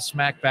traded a lot of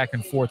smack back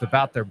and forth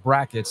about their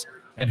brackets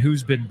and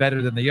who's been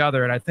better than the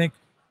other. And I think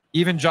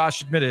even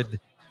Josh admitted,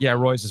 yeah,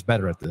 Roy's is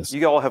better at this.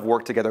 You all have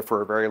worked together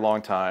for a very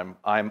long time.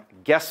 I'm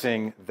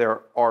guessing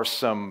there's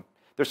some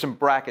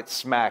bracket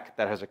smack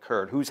that has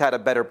occurred. Who's had a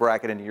better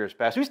bracket in years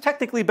past? Who's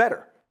technically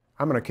better?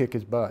 I'm going to kick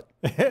his butt.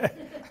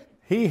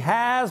 He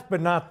has, but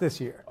not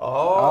this year.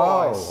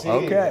 Oh, I see.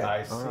 Okay.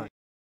 I see. Right.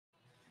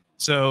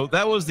 So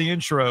that was the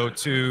intro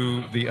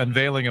to the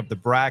unveiling of the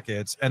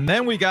brackets. And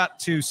then we got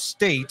to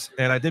state,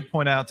 and I did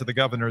point out to the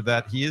governor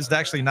that he is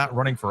actually not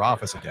running for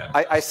office again.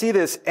 I see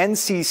this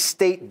NC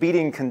State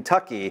beating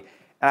Kentucky,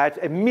 and I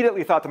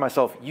immediately thought to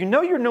myself, you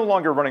know you're no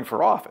longer running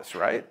for office,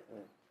 right?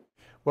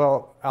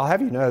 Well, I'll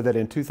have you know that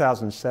in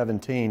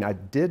 2017, I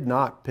did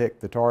not pick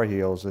the Tar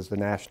Heels as the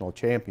national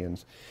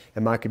champions,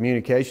 and my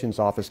communications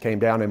office came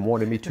down and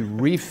wanted me to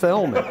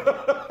refilm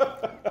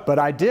it, but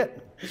I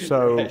didn't.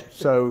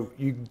 So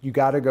you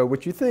got to go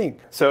what you think.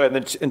 So,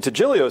 and to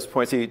Giglio's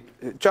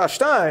point, Josh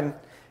Stein,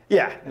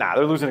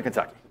 they're losing to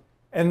Kentucky.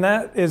 And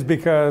that is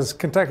because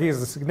Kentucky is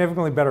a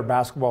significantly better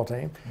basketball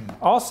team.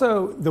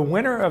 Also, the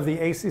winner of the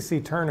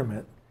ACC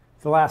tournament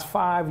the last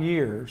 5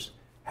 years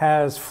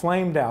has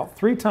flamed out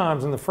 3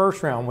 times in the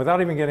first round without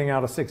even getting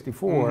out of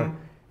 64.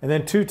 and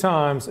then 2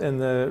 times in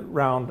the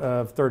round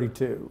of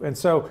 32. And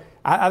so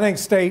I think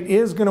State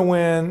is going to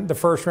win the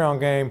first round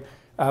game,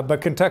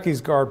 but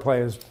Kentucky's guard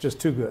play is just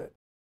too good.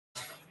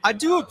 I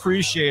do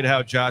appreciate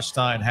how Josh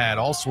Stein had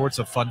all sorts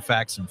of fun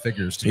facts and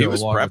figures to go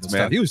along with the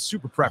stuff. He was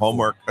super prepped.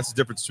 Homework. That's the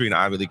difference between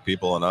Ivy League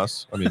people and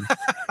us. I mean,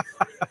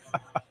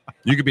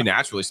 you could be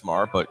naturally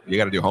smart, but you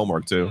got to do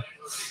homework too.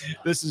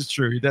 This is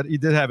true. He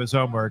did have his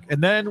homework.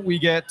 And then we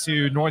get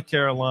to North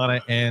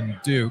Carolina and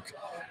Duke.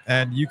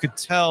 And you could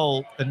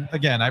tell, and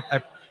again,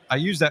 I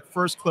used that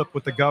first clip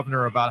with the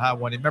governor about how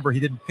remember, he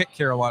didn't pick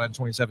Carolina in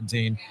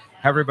 2017.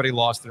 Everybody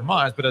lost their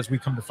minds. But as we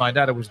come to find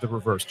out, it was the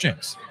reverse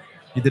jinx.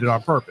 He did it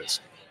on purpose.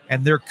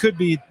 And there could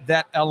be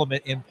that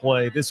element in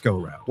play this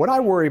go-round. What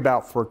I worry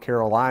about for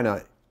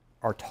Carolina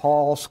are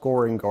tall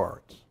scoring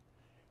guards.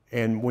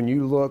 And when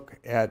you look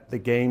at the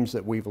games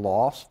that we've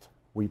lost,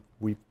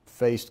 we've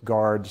faced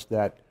guards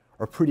that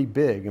are pretty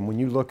big. And when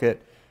you look at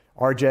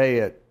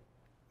RJ at,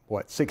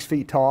 6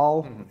 feet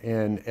tall,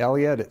 and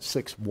Elliott at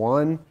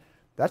 6'1",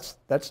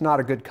 that's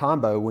not a good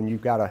combo when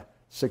you've got a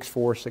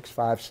 6'4", 6'5",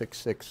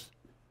 6'6",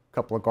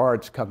 couple of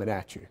guards coming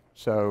at you.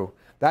 So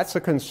that's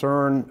a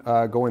concern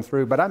going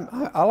through. But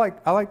I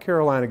like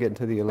Carolina getting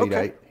to the Elite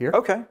Eight here.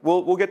 Okay,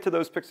 we'll get to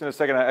those picks in a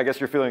second. I guess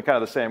you're feeling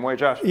kind of the same way,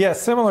 Josh. Yeah,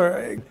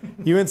 similar.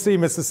 UNC,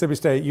 Mississippi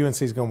State.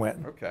 UNC's going to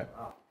win. Okay.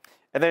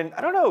 And then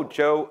I don't know,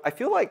 Joe. I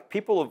feel like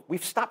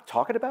we've stopped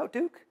talking about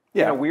Duke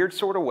in a weird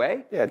sort of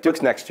way. Yeah,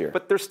 Duke's next year.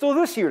 But they're still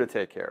this year to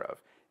take care of,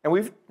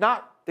 and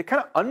they're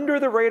kind of under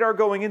the radar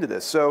going into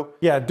this. So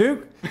yeah,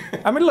 Duke.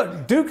 I mean,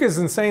 look, Duke is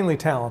insanely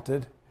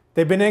talented.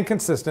 They've been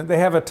inconsistent. They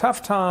have a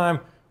tough time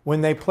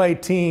when they play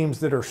teams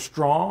that are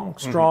strong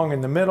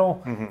in the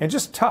middle, and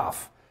just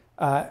tough.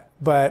 But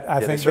I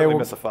think they will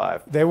miss a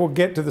 5. They will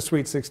get to the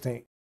Sweet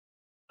 16.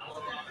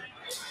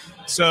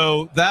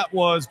 So that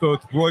was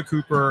both Roy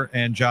Cooper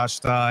and Josh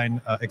Stein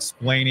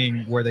explaining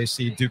where they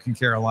see Duke and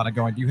Carolina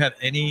going. You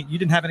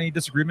didn't have any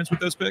disagreements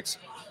with those picks?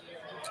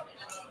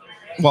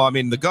 Well, I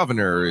mean, the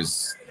governor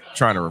is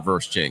trying to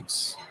reverse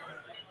jinx.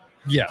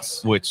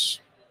 Yes. Which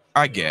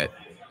I get.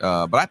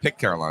 But I picked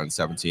Carolina in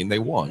 17. They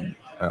won.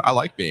 I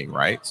like being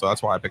right, so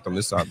that's why I picked them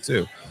this time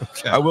too.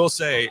 Okay. I will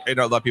say, a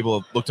lot of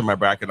people have looked at my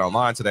bracket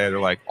online today. They're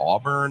like,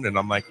 Auburn, and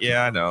I'm like,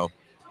 yeah, I know.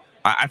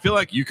 I feel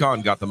like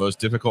UConn got the most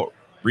difficult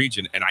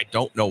region, and I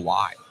don't know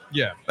why.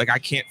 Yeah, like I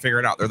can't figure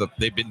it out.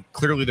 They've been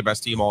clearly the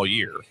best team all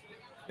year,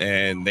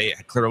 and they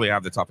clearly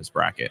have the toughest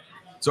bracket.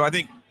 So I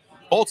think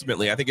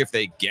ultimately, if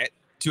they get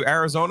to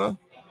Arizona,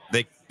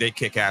 they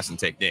kick ass and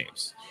take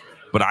names.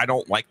 But I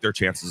don't like their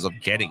chances of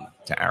getting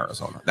to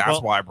Arizona.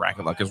 That's why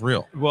bracket luck is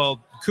real.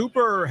 Well,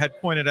 Cooper had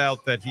pointed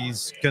out that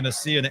he's going to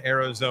see an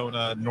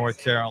Arizona-North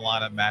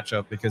Carolina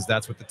matchup because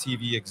that's what the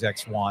TV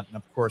execs want. And,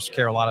 of course,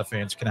 Carolina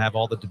fans can have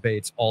all the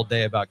debates all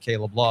day about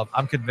Caleb Love.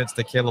 I'm convinced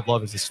that Caleb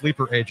Love is a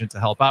sleeper agent to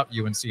help out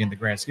UNC in the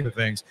grand scheme of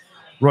things.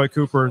 Roy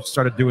Cooper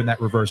started doing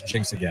that reverse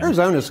jinx again.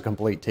 Arizona's a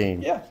complete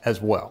team as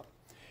well.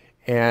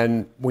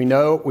 And we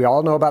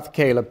all know about the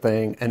Caleb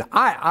thing. And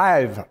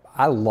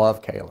I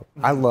love Caleb.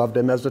 I loved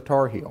him as a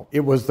Tar Heel.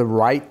 It was the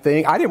right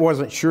thing. I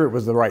wasn't sure it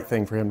was the right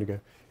thing for him to go.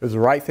 It was the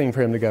right thing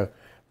for him to go.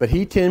 But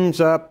he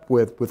teams up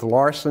with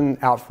Larson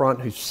out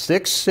front, who's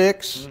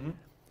 6'6",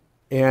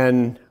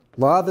 and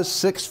Love is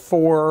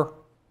 6'4".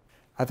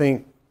 I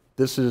think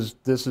this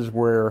is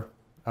where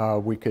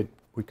we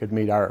could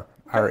meet our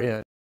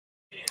end.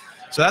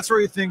 So that's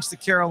where he thinks that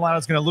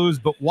Carolina's going to lose.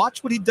 But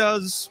watch what he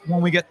does when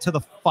we get to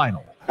the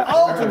final.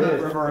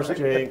 Ultimate reverse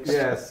jinx.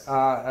 Yes.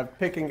 Of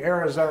picking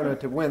Arizona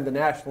to win the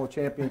national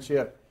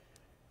championship.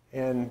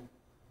 And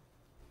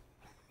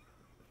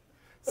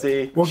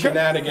see,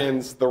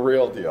 shenanigans, the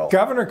real deal.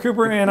 Governor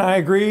Cooper and I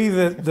agree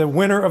that the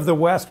winner of the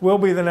West will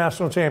be the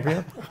national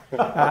champion.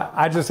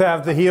 I just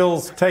have the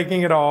Heels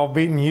taking it all,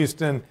 beating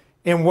Houston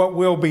in what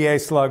will be a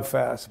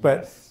slugfest.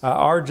 But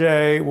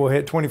RJ will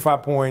hit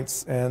 25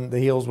 points, and the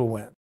Heels will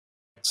win.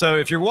 So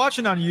if you're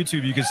watching on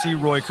YouTube, you can see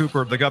Roy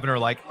Cooper, the governor,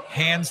 like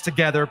hands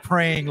together,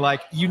 praying,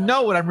 like, you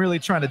know what I'm really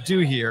trying to do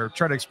here.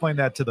 Trying to explain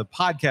that to the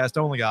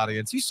podcast-only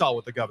audience. You saw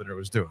what the governor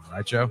was doing,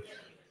 right, Joe?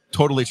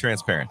 Totally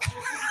transparent.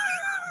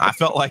 I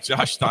felt like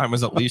Josh Stein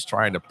was at least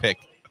trying to pick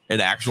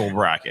an actual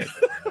bracket.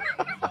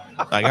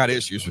 I got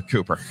issues with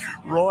Cooper.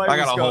 I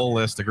got a whole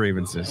list of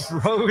grievances.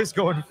 Roy is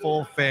going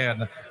full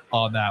fan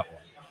on that one.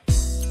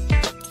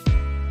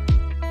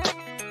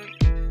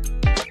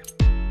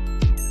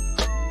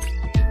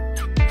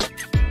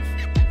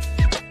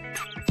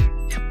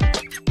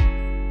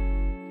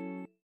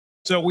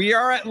 So we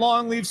are at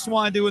Longleaf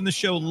Swine doing the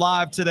show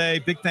live today.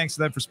 Big thanks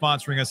to them for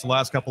sponsoring us the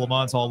last couple of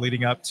months, all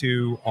leading up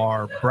to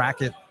our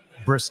bracket,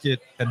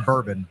 brisket, and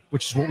bourbon,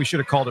 which is what we should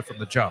have called it from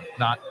the jump,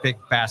 not big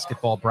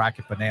basketball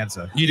bracket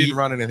bonanza. You didn't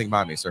run anything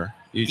by me, sir.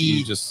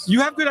 You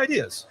have good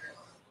ideas.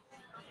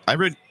 I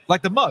read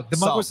like the mug. The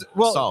mug was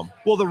well.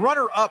 The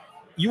runner-up,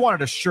 you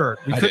wanted a shirt.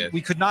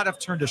 We could not have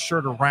turned a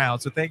shirt around.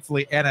 So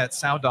thankfully, Anna at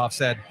Sound Off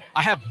said,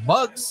 "I have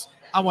mugs."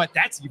 I went,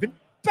 "That's even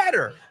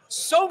better."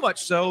 So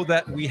much so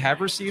that we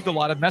have received a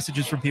lot of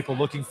messages from people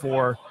looking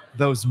for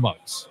those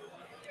mugs.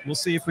 We'll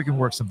see if we can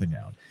work something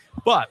out.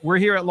 But we're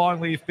here at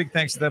Longleaf. Big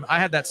thanks to them. I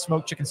had that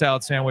smoked chicken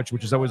salad sandwich,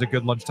 which is always a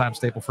good lunchtime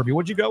staple for me.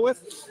 What'd you go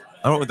with?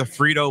 I went with the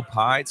Frito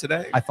pie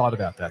today. I thought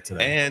about that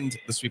today. And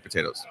the sweet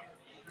potatoes.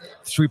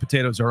 Sweet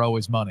potatoes are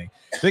always money.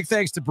 Big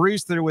thanks to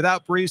Breeze Through.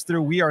 Without Breeze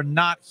Through, we are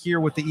not here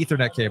with the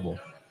Ethernet cable.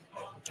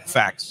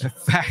 Facts.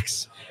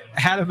 Facts.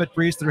 Adam at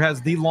Breeze Through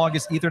has the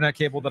longest Ethernet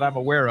cable that I'm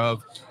aware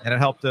of, and it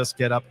helped us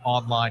get up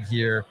online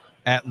here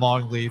at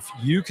Longleaf.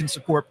 You can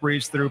support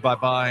Breeze Through by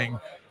buying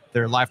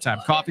their lifetime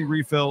coffee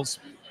refills,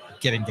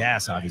 getting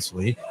gas,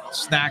 obviously,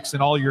 snacks,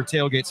 and all your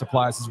tailgate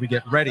supplies as we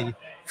get ready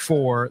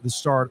for the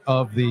start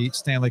of the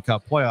Stanley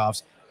Cup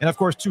playoffs. And, of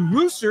course, Two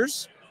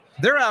Roosters,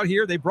 they're out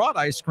here. They brought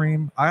ice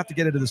cream. I have to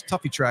get into this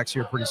Tuffy Tracks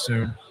here pretty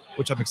soon,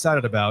 which I'm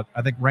excited about.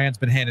 I think Rand's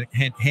been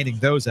handing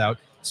those out.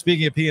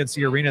 Speaking of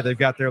PNC Arena, they've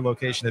got their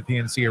location at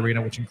PNC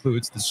Arena, which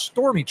includes the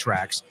Stormy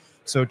Tracks.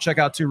 So check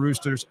out Two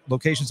Roosters,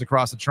 locations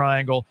across the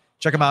triangle.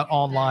 Check them out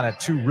online at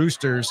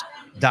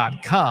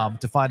tworoosters.com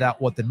to find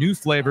out what the new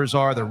flavors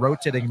are. They're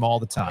rotating them all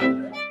the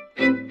time.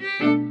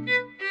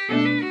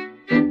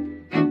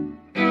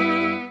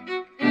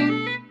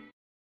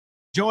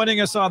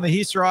 Joining us on the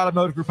Heister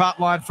Automotive Group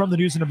hotline from the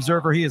News and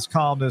Observer, he is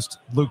columnist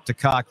Luke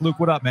DeCock. Luke,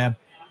 what up, man?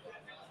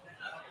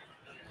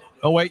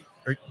 Oh, wait.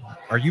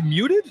 Are you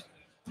muted?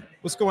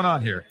 What's going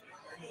on here?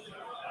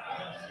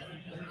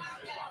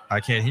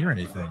 I can't hear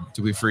anything.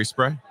 Do we free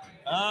spray?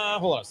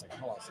 Hold on a second.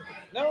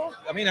 No,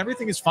 I mean,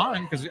 everything is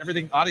fine because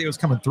audio is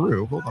coming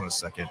through. Hold on a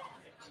second.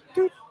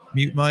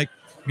 Mute mic.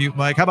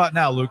 How about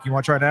now, Luke? You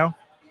want to try now?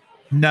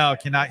 No,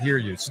 cannot hear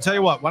you. So tell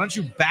you what, why don't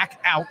you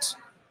back out,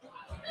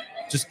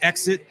 just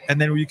exit,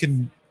 and then you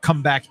can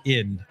come back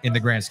in the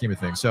grand scheme of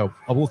things. So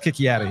we'll kick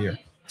you out of here.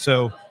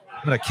 So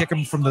I'm going to kick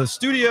him from the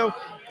studio,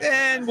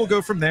 and we'll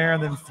go from there.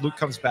 And then if Luke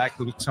comes back,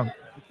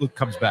 Luke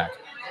comes back.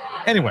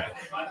 Anyway,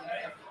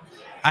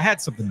 I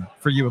had something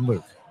for you and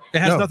Luke. It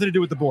has nothing to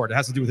do with the board. It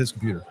has to do with his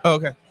computer. Oh,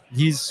 okay.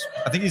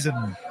 I think he's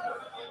in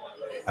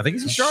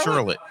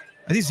Charlotte.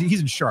 I think he's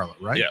in Charlotte,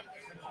 right? Yeah.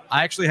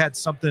 I actually had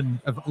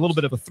something, a little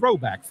bit of a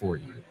throwback for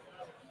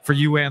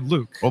you and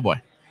Luke. Oh boy.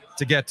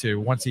 To get to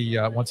once he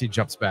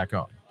jumps back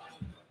on.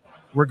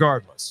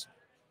 Regardless,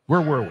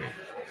 where were we?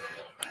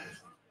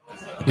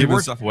 Giving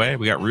stuff away.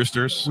 We got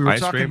Roosters,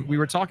 ice cream. We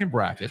were talking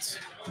brackets.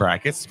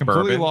 Completely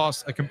bourbon,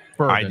 lost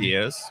bourbon.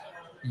 Ideas.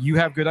 You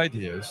have good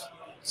ideas.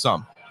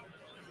 Some.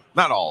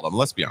 Not all of them,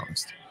 let's be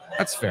honest.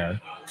 That's fair.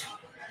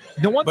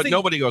 But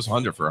nobody goes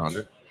 100 for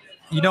 100.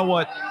 You know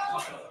what?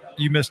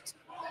 You missed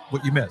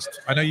what you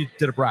missed. I know you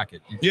did a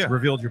bracket. You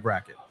revealed your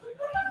bracket.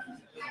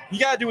 You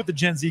got to do what the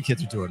Gen Z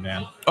kids are doing,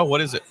 man. Oh, what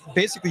is it?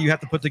 Basically, you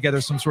have to put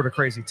together some sort of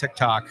crazy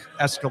TikTok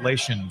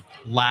escalation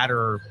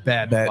ladder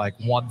bet. Like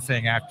one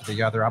thing after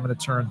the other. I'm going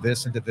to turn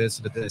this into this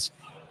into this.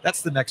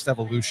 That's the next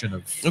evolution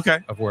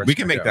of where we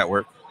can make that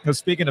work. Now,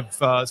 speaking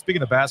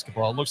of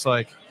basketball, it looks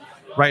like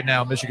right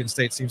now Michigan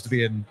State seems to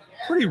be in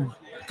pretty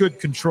good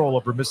control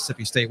over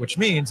Mississippi State, which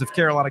means if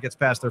Carolina gets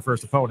past their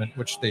first opponent,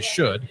 which they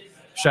should,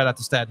 shout out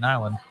to Staten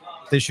Island,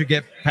 they should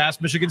get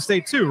past Michigan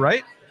State too,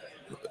 right?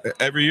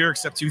 Every year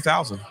except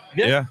 2000.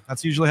 Yeah.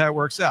 That's usually how it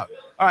works out.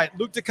 All right,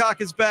 Luke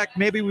DeCock is back.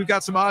 Maybe we've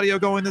got some audio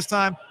going this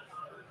time.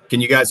 Can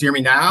you guys hear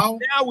me now?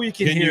 Now we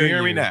can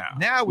hear me now.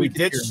 Now we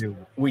ditched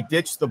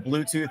the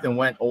Bluetooth and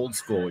went old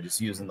school, just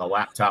using the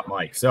laptop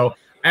mic. So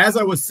as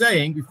I was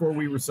saying before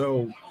we were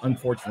so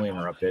unfortunately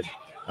interrupted,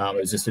 I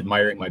was just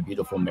admiring my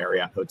beautiful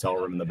Marriott hotel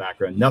room in the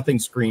background. Nothing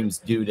screams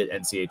dude at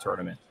NCAA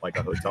tournament like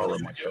a hotel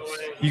room like this.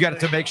 You got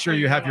to make sure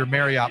you have your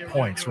Marriott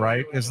points,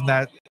 right? Isn't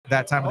that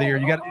time of the year?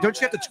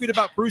 Don't you have to tweet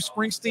about Bruce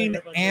Springsteen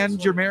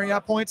and your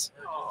Marriott points?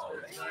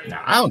 No,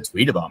 I don't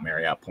tweet about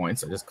Marriott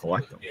points. I just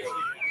collect them.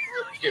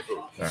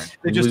 Sorry.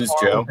 They just lose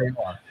Joe.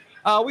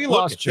 We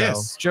lost Joe.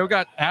 This. Joe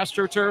got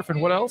AstroTurf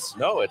and what else?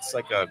 No, it's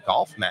like a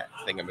golf mat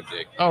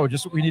thingamajig. Oh,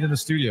 just what we need in the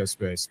studio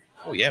space.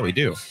 Oh, yeah, we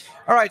do.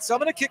 All right, so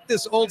I'm going to kick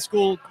this old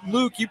school.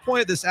 Luke, you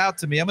pointed this out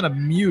to me. I'm going to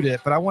mute it,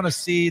 but I want to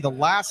see the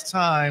last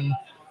time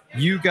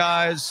you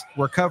guys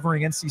were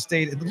covering NC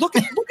State. And look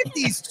at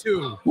these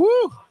two.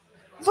 Woo!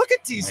 Look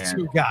at these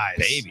two guys.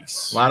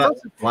 Babies. A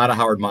lot of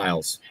Howard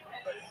Miles.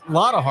 A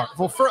lot of Howard.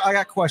 Well, I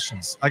got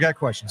questions.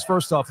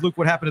 First off, Luke,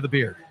 what happened to the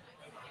beard?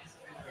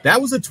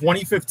 That was a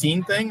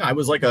 2015 thing. I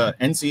was like a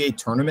NCAA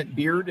tournament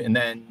beard, and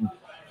then,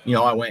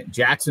 I went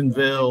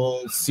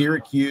Jacksonville,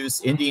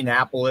 Syracuse,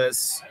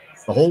 Indianapolis,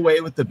 the whole way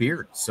with the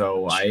beard.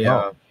 So okay.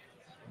 Well,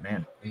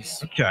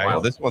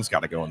 this one's got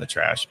to go in the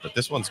trash, but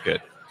this one's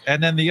good.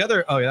 And then the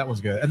other, that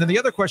one's good. And then the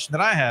other question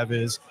that I have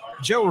is,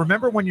 Joe,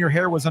 remember when your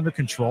hair was under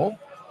control?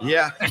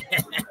 Yeah.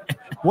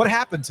 What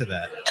happened to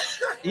that?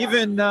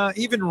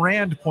 Even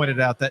Rand pointed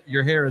out that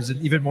your hair is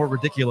even more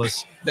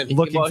ridiculous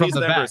looking from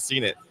the back. Never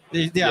seen it.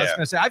 Yeah, I was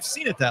going to say, I've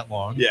seen it that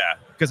long. Yeah.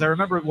 Because I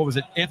remember, what was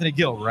it, Anthony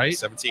Gill, right?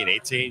 17,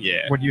 18,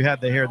 yeah. When you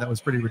had the hair, that was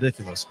pretty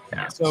ridiculous.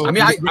 Yeah. So,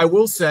 I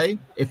will say,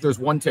 if there's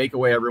one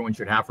takeaway everyone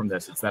should have from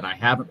this, it's that I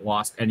haven't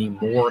lost any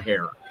more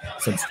hair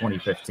since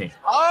 2015.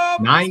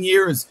 9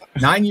 years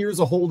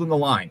of holding the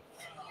line.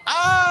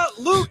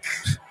 Luke,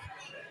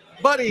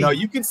 buddy. No,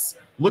 you can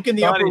look in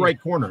the upper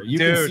right corner. You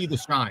can see the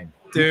shine.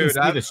 Dude,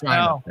 see the shine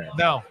up there.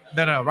 No,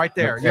 right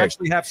there. Okay. You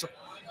actually have some.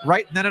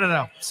 Right?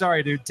 No.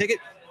 Sorry, dude. Take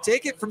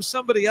it from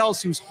somebody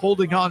else who's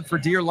holding on for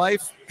dear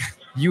life.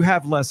 You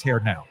have less hair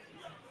now.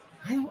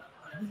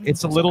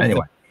 It's a little.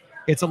 Anyway.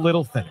 It's a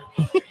little thinner.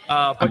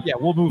 But yeah,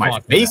 we'll move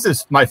on.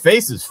 My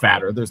face is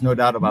fatter. There's no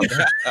doubt about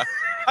that.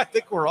 I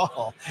think we're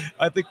all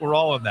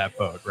in that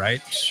boat,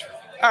 right?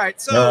 All right,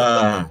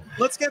 so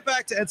let's get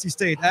back to NC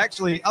State.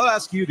 Actually, I'll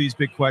ask you these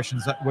big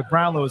questions. With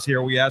Brownlow's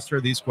here, we asked her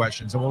these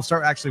questions, and we'll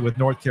start actually with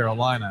North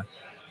Carolina.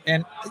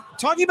 And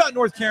talking about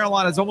North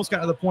Carolina has almost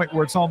gotten to the point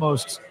where it's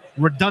almost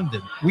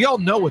redundant. We all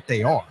know what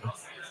they are.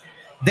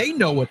 They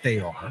know what they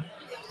are.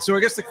 So I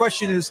guess the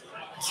question is,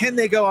 can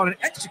they go out and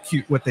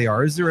execute what they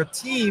are? Is there a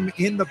team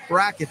in the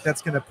bracket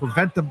that's going to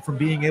prevent them from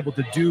being able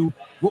to do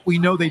what we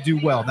know they do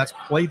well, and that's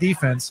play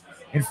defense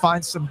and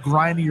find some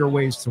grindier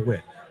ways to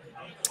win?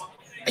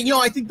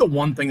 I think the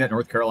one thing that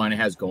North Carolina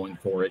has going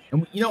for it,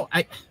 and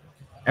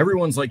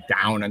everyone's like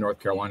down on North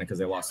Carolina because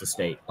they lost to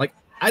State. Like,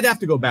 I'd have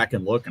to go back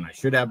and look, and I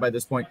should have by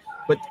this point.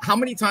 But how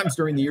many times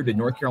during the year did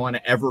North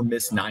Carolina ever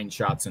miss 9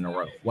 shots in a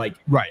row? Like,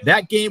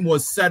 that game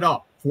was set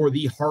up for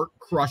the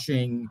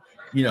heart-crushing,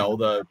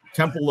 the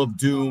Temple of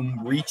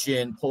Doom, reach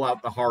in, pull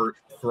out the heart,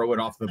 throw it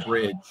off the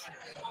bridge.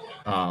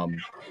 Don't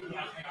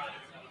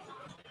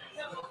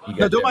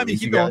mind me.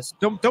 Keep going.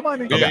 Don't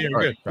mind me. Okay, Yeah, you're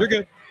good. You're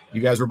good. You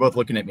guys were both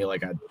looking at me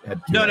like I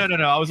had. No.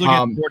 I was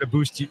looking more to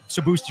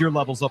boost your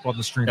levels up on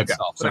the stream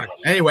itself. So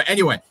anyway,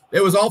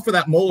 it was all for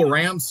that Mola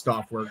Rams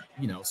stuff where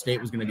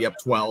State was going to be up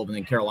 12, and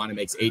then Carolina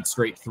makes 8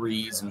 straight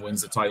threes and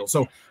wins the title.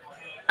 So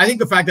I think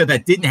the fact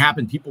that didn't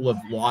happen, people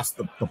have lost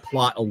the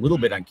plot a little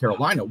bit on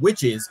Carolina,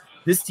 which is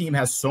this team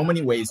has so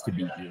many ways to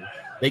beat you.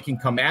 They can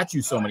come at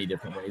you so many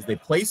different ways. They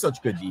play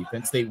such good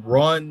defense. They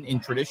run in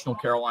traditional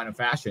Carolina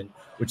fashion,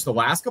 which the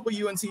last couple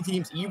of UNC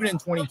teams, even in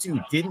 22,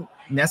 didn't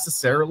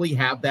necessarily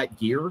have that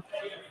gear.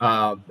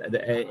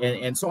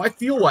 And so I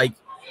feel like,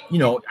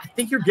 I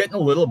think you're getting a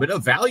little bit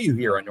of value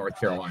here on North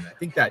Carolina. I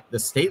think that the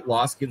State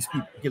loss gives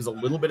a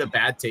little bit of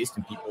bad taste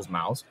in people's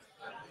mouths,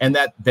 and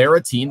that they're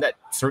a team that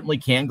certainly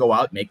can go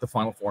out, make the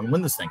Final Four, and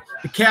win this thing.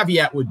 The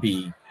caveat would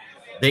be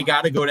they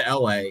got to go to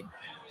LA.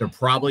 They're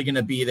probably going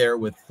to be there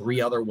with 3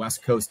 other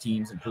West Coast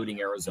teams,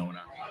 including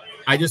Arizona.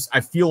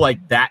 I feel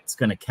like that's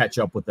going to catch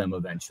up with them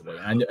eventually.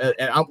 And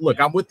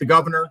I'm with the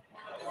governor.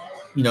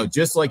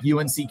 Just like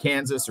UNC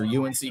Kansas or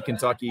UNC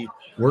Kentucky,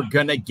 we're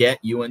going to get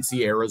UNC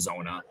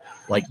Arizona.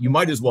 Like, you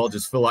might as well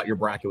just fill out your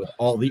bracket with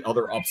all the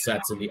other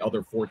upsets in the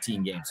other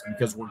 14 games,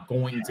 because we're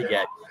going to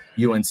get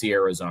UNC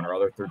Arizona or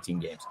other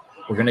 13 games.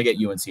 We're going to get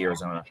UNC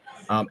Arizona.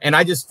 And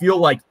I just feel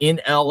like in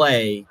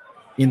LA,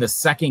 in the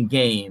second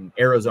game,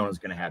 Arizona is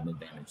going to have an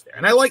advantage there.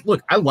 And I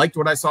liked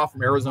what I saw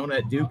from Arizona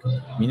at Duke.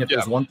 I mean, if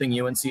there's one thing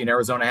UNC and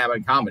Arizona have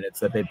in common,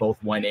 it's that they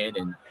both went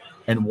in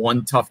and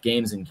won tough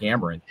games in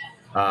Cameron.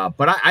 But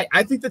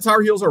I think the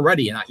Tar Heels are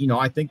ready. And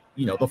I think,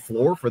 the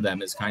floor for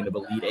them is kind of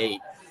Elite 8.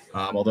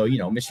 Although,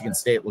 Michigan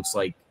State looks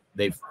like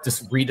they've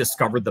just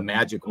rediscovered the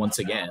magic once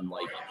again.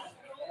 Like,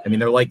 I mean,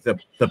 they're like the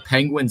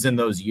Penguins in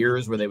those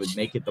years where they would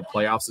make it the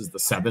playoffs as the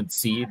 7th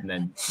seed and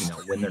then,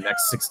 win their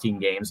next 16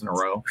 games in a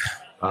row.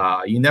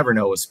 You never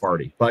know with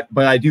Sparty, but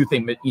I do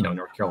think that,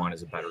 North Carolina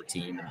is a better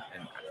team.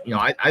 And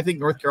I think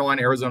North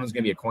Carolina, Arizona is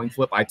going to be a coin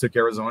flip. I took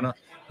Arizona,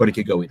 but it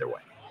could go either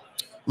way.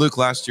 Luke,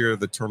 last year,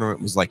 the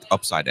tournament was like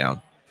upside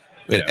down.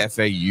 We had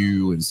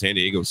FAU and San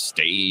Diego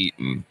State.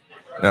 And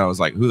I was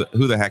like,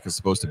 who the heck is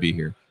supposed to be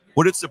here?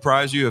 Would it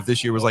surprise you if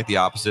this year was like the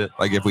opposite?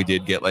 Like if we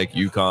did get like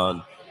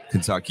UConn,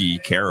 Kentucky,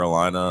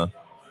 Carolina,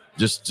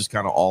 just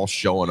kind of all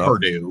showing up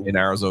Purdue in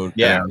Arizona.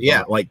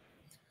 Yeah. Like,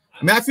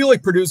 I mean, I feel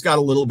like Purdue's got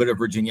a little bit of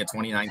Virginia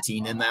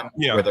 2019 in them,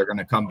 where they're going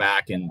to come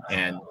back and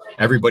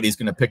everybody's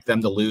going to pick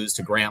them to lose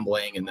to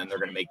Grambling, and then they're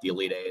going to make the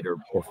Elite 8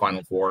 or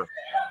Final Four.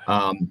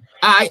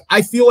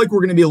 I feel like we're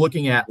going to be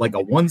looking at like a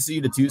 1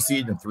 seed, a 2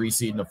 seed, and a 3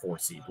 seed, and a 4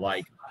 seed,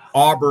 like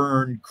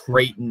Auburn,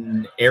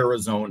 Creighton,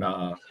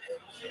 Arizona.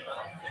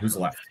 Who's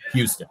left?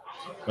 Houston.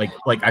 Like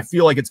I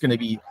feel like it's going to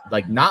be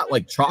like not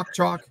like chalk,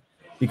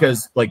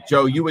 because like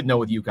Joe, you would know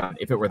with UConn,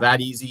 if it were that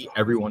easy,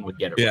 everyone would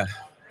get it. Yeah.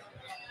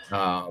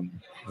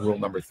 Rule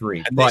number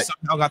 3. And they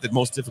somehow got the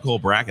most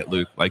difficult bracket,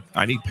 Luke. Like,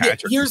 I need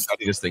Patrick to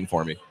study this thing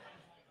for me.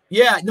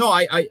 Yeah, no,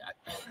 I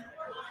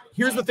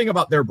here's the thing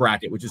about their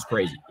bracket, which is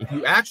crazy. If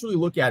you actually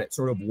look at it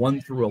sort of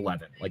 1 through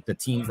 11, like the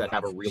teams that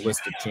have a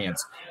realistic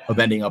chance of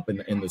ending up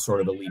in the sort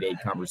of Elite 8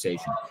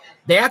 conversation,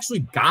 they actually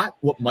got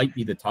what might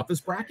be the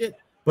toughest bracket,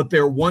 but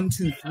their 1,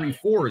 2, 3,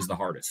 4 is the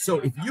hardest. So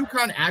if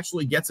UConn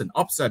actually gets an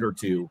upset or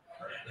two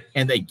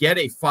and they get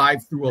a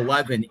 5 through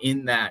 11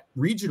 in that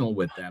regional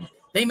with them,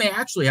 they may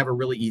actually have a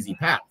really easy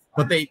path.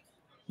 But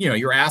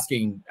you're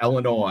asking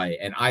Illinois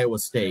and Iowa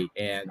State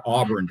and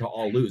Auburn to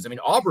all lose. I mean,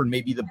 Auburn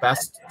may be the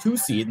best 2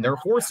 seed and they're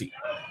 4 seed.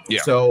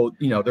 Yeah. So,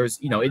 there's,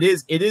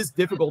 it is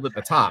difficult at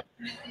the top,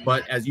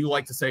 but as you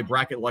like to say,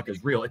 bracket luck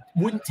is real. It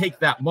wouldn't take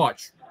that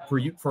much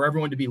for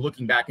everyone to be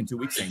looking back in 2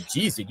 weeks saying,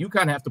 geez, did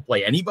UConn have to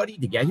play anybody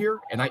to get here?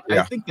 And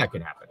I think that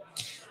could happen.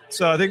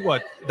 So I think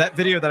that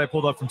video that I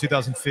pulled up from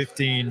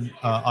 2015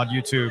 on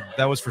YouTube,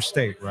 that was for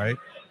State, right?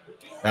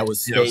 That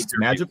was State's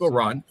magical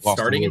run,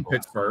 starting in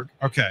Pittsburgh.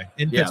 Okay,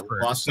 in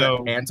Pittsburgh. Lost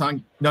to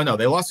Anton. No,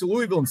 they lost to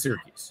Louisville and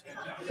Syracuse.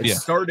 It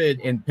started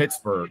in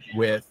Pittsburgh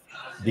with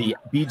the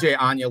BJ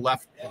Anya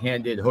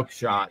left-handed hook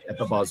shot at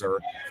the buzzer,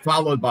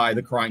 followed by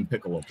the crying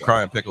piccolo.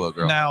 Crying piccolo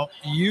girl. Now,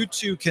 you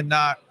two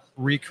cannot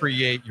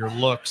recreate your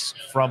looks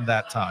from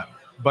that time,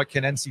 but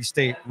can NC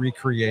State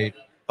recreate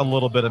a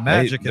little bit of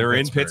magic? They're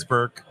in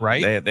Pittsburgh,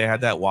 right? They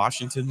had that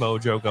Washington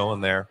mojo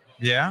going there.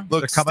 Yeah,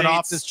 look, they're coming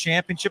off this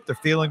championship. They're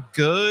feeling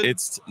good.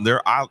 It's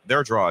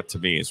their draw to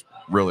me is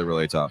really,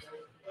 really tough.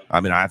 I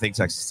mean, I think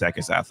Texas Tech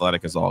is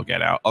athletic as all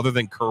get out. Other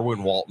than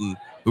Kerwin Walton,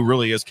 who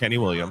really is Kenny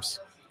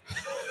Williams.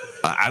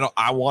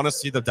 I want to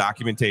see the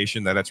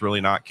documentation that it's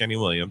really not Kenny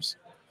Williams,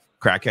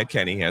 Crackhead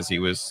Kenny, as he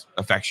was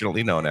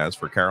affectionately known as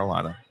for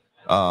Carolina.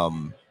 I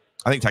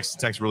think Texas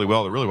Tech's really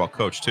well. They're really well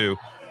coached too.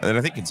 And then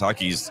I think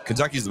Kentucky's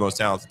the most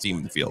talented team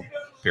in the field.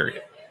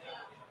 Period.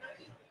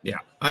 Yeah,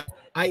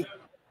 I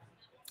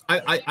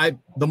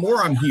the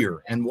more I'm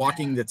here and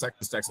walking the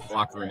Texas Tech's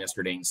locker room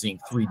yesterday and seeing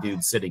 3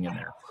 dudes sitting in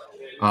there,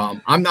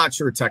 I'm not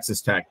sure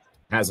Texas Tech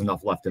has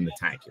enough left in the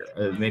tank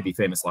here. Maybe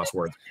famous last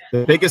words.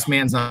 The biggest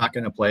man's not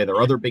going to play.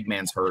 Their other big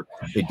man's hurt.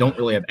 They don't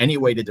really have any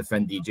way to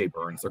defend DJ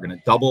Burns. They're going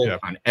to double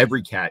on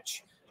every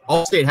catch.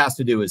 All State has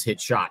to do is hit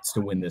shots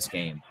to win this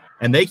game.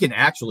 And they can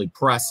actually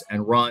press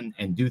and run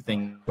and do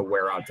things to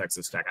wear out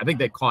Texas Tech. I think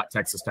they caught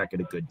Texas Tech at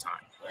a good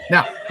time.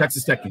 Now,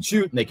 Texas Tech can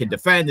shoot and they can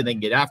defend and they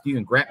can get after you.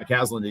 And Grant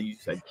McCaslin, you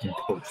said, can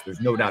coach. There's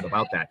no doubt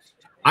about that.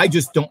 I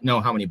just don't know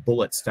how many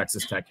bullets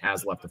Texas Tech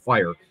has left to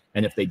fire.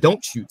 And if they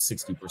don't shoot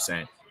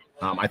 60%,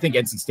 I think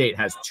NC State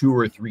has 2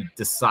 or 3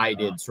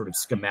 decided sort of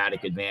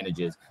schematic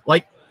advantages.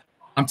 Like,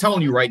 I'm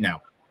telling you right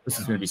now, this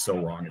is going to be so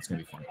wrong. It's going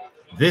to be funny.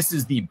 This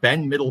is the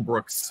Ben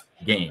Middlebrooks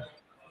game.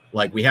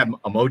 Like, we have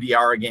a Mo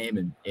Diarra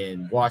game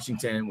in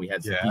Washington. We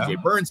had some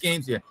DJ Burns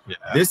games.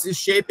 This is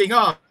shaping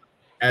up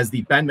as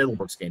the Ben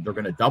Middlebrooks game. They're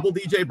going to double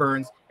DJ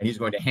Burns, and he's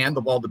going to hand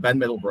the ball to Ben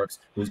Middlebrooks,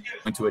 who's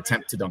going to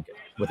attempt to dunk it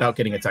without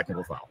getting a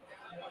technical foul.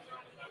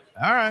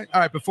 All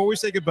right. Before we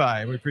say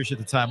goodbye, we appreciate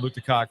the time. Luke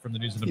DeCock from the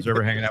News and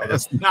Observer hanging out with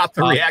us. That's not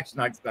the reaction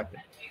I expected.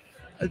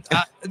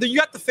 You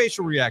got the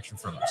facial reaction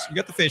from us. You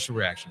got the facial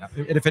reaction.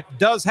 And if it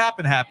does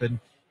happen,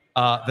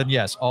 then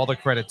yes, all the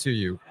credit to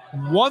you.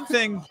 One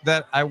thing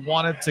that I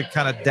wanted to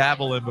kind of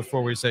dabble in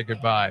before we say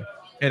goodbye,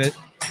 and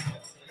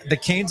the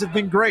Canes have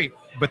been great,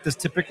 but this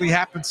typically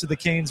happens to the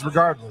Canes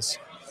regardless.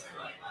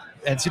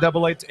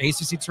 NCAA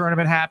ACC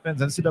tournament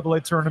happens,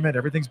 NCAA tournament,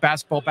 everything's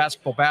basketball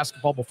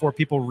before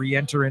people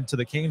re-enter into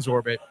the Canes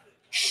orbit.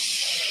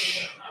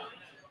 Shh.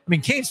 I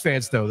mean, Canes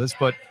fans know this,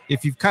 but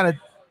if you've kind of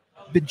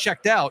been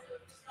checked out,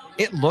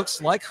 it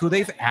looks like who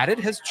they've added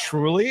has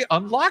truly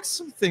unlocked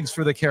some things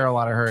for the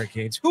Carolina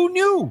Hurricanes. Who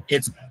knew?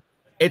 It's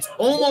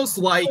almost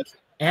like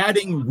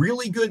adding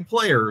really good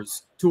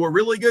players to a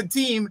really good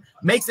team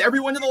makes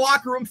everyone in the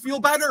locker room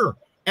feel better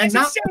and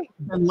not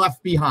been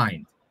left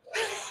behind.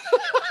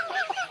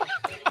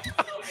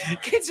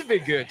 Kids have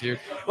been good, dude.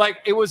 Like,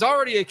 it was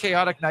already a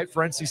chaotic night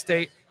for NC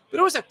State, but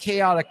it was a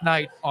chaotic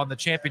night on the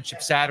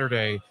championship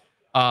Saturday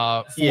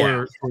for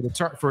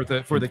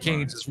the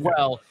Canes as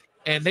well.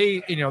 And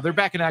they're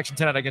back in action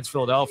tonight against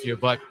Philadelphia.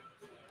 But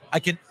I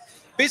can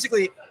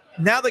basically,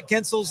 now that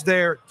Gensel's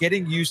there,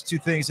 getting used to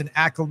things and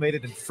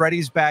acclimated, and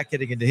Freddie's back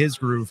getting into his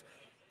groove,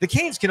 the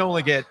Canes can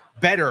only get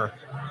better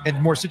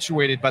and more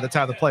situated by the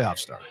time the playoffs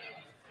start.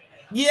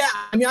 Yeah,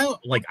 I mean,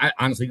 I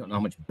honestly don't know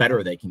how much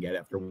better they can get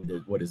after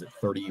what is it,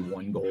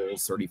 31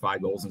 goals,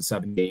 35 goals in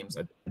 7 games.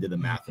 I did the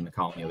math in the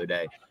column the other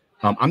day.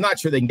 I'm not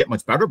sure they can get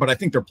much better, but I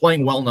think they're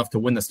playing well enough to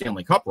win the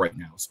Stanley Cup right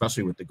now,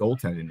 especially with the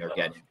goaltending they're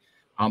getting.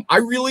 I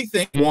really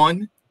think,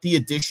 the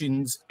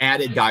additions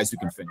added guys who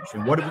can finish.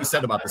 And what have we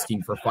said about this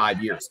team for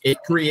 5 years? It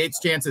creates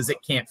chances it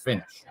can't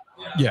finish.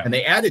 Yeah. And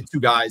they added 2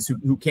 guys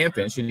who can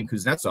finish, and in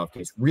Kuznetsov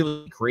case,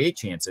 really create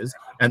chances.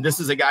 And this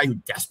is a guy who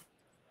desperately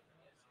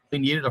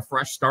needed a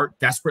fresh start,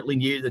 desperately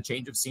needed a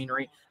change of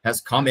scenery,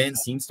 has come in,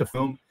 seems to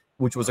film,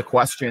 which was a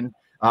question.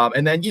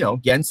 And then,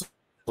 Gensel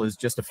is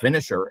just a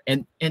finisher.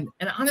 And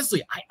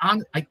honestly, I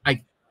had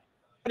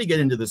to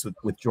get into this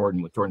with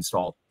Jordan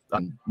Stahl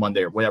on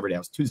Monday or whatever it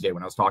was, Tuesday,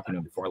 when I was talking to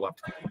him before I left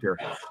here.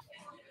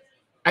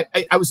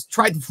 I was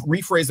trying to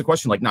rephrase the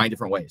question like 9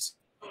 different ways.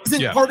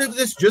 Isn't part of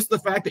this just the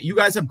fact that you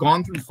guys have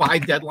gone through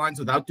 5 deadlines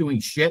without doing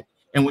shit?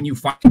 And when you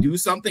finally do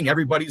something,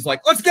 everybody's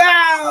like, let's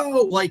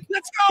go! Like,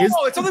 let's go!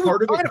 It's only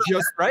part of it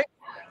just right?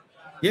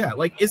 Yeah,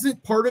 like,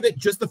 isn't part of it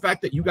just the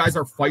fact that you guys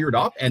are fired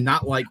up and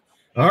not like,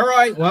 all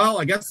right, well,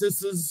 I guess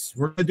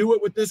we're gonna do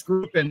it with this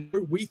group and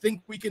we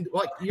think we can,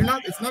 like,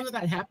 it's none of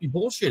that happy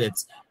bullshit.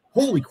 It's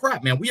holy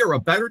crap, man, we are a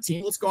better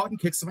team. Let's go out and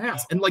kick some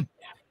ass. And like,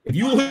 if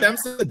you look at them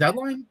since the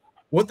deadline,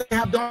 what they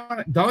have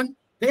done,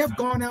 they have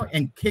gone out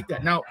and kicked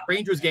that. Now,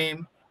 Rangers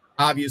game,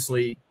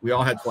 obviously, we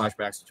all had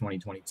flashbacks to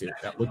 2022.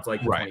 That looked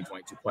like the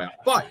 2022 playoff.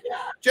 But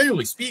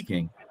generally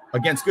speaking,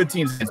 against good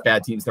teams, against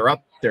bad teams, they're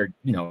up there,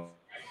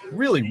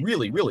 really,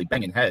 really, really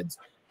banging heads.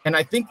 And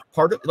I think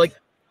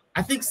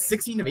I think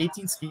 16 of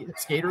 18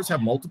 skaters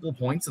have multiple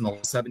points in the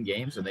last 7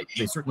 games, and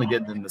they certainly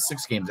did in the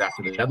 6 games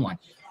after the deadline.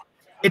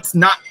 it's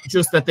not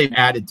just that they've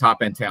added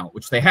top-end talent,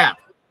 which they have.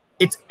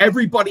 It's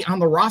everybody on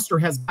the roster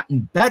has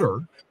gotten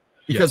better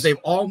because they've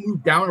all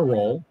moved down a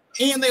role,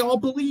 and they all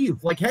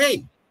believe, like,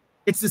 hey,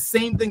 it's the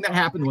same thing that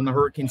happened when the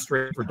Hurricanes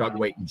traded for Doug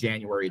Waite in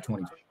January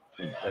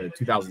of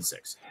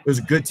 2006. It was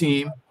a good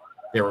team.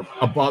 They were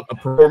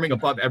performing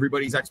above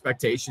everybody's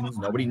expectations.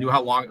 Nobody knew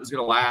how long it was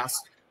going to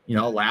last. You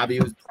know, Labby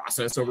was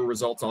process over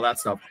results, all that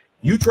stuff.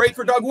 You trade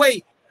for Doug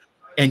Waite,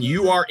 and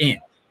you are in.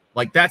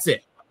 Like, that's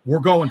it. We're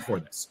going for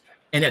this.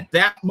 And at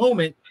that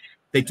moment,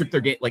 they took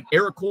their game. Like,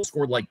 Eric Cole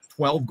scored like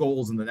 12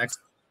 goals in the next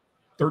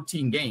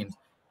 13 games,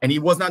 and he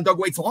wasn't on Doug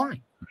Waite's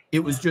line. It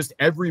was just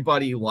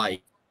everybody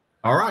like,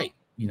 all right,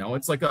 you know,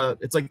 it's like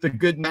the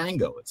good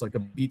mango. It's like a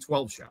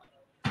B12 shot.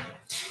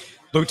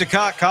 Luke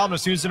DeCock,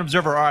 columnist, Houston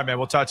Observer. All right, man.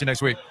 We'll talk to you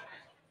next week.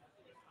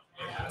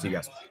 See you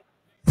guys.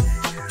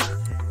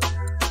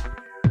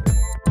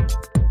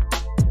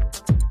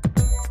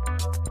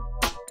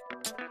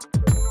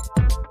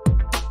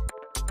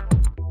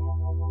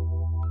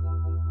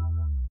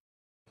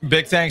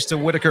 Big thanks to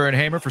Whitaker and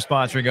Hamer for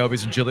sponsoring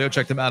Ovies and Giglio.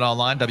 Check them out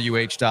online,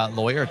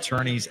 wh.lawyer,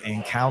 attorneys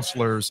and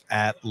counselors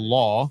at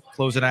law.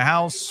 Closing a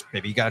house,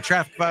 maybe you got a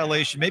traffic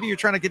violation, maybe you're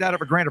trying to get out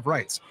of a grant of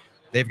rights.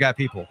 They've got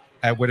people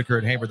at Whitaker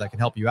and Hamer that can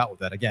help you out with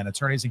that. Again,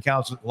 attorneys and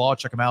counselors at law,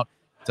 check them out,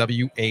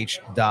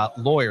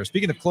 wh.lawyer.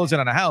 Speaking of closing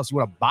on a house, you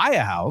want to buy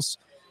a house,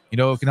 you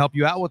know who can help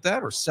you out with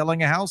that, or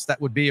selling a house? That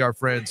would be our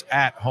friends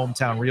at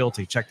Hometown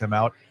Realty. Check them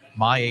out,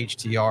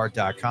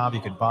 myhtr.com.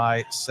 You can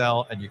buy,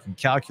 sell, and you can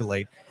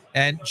calculate.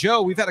 And,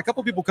 Joe, we've had a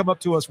couple people come up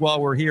to us while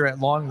we're here at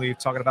Longleaf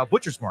talking about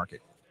Butcher's Market.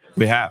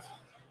 We have.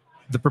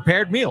 The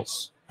prepared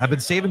meals. I've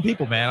been saving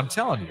people, man. I'm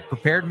telling you.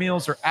 Prepared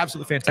meals are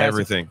absolutely fantastic.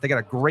 Everything. They got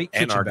a great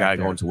kitchen and our guy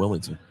there. going to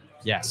Wilmington.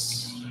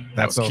 Yes.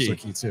 That's also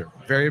key, too.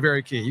 Very,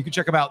 very key. You can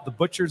check them out,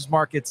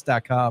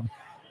 thebutchersmarkets.com.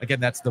 Again,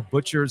 that's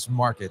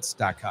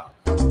thebutchersmarkets.com.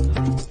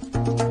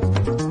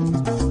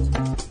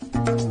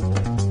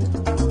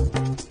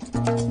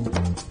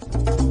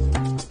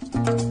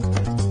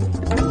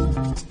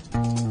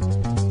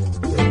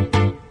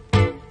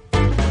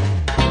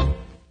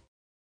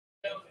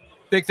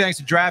 Big thanks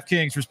to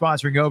DraftKings for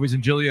sponsoring Ovies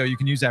and Giglio. You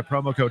can use that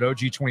promo code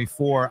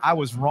OG24. I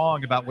was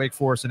wrong about Wake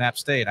Forest and App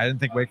State. I didn't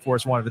think Wake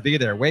Forest wanted to be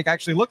there. Wake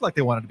actually looked like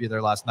they wanted to be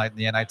there last night in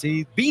the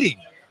NIT, beating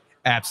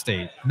App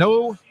State.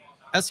 No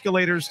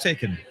escalators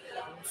taken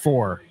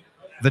for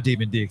the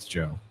Demon Deeks,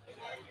 Joe.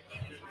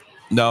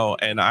 No,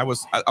 and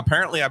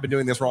apparently I've been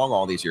doing this wrong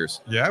all these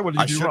years. Yeah, what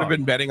did you do should have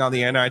been betting on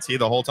the NIT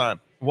the whole time.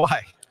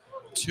 Why?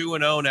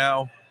 2-0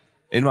 now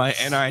in my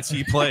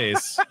NIT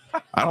plays.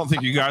 I don't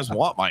think you guys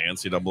want my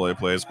NCAA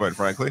plays, quite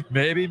frankly.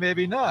 Maybe,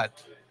 maybe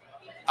not.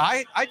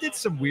 I did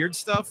some weird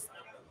stuff.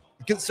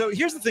 So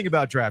here's the thing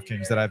about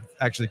DraftKings that I've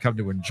actually come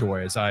to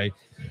enjoy as I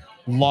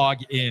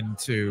log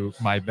into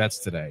my bets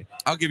today.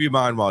 I'll give you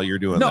mine while you're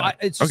doing that.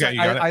 It's just okay.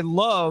 I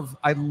love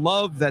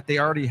that they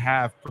already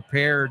have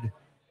prepared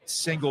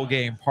single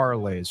game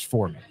parlays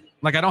for me.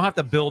 Like, I don't have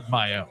to build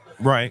my own.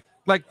 Right.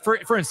 Like,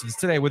 for instance,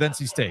 today with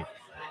NC State.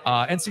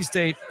 NC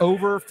State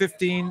over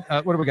 15.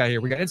 What do we got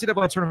here? We got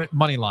NCAA Tournament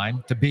money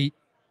line to beat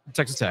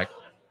Texas Tech.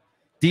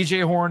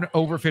 DJ Horn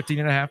over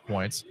 15.5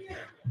 points.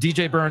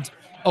 DJ Burns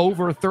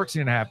over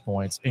 13.5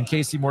 points. And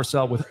Casey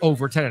Morsell with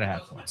over 10.5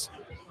 points.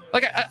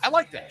 Like, I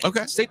like that.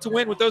 Okay. State to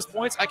win with those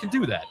points, I can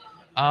do that.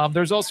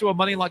 There's also a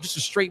money line, just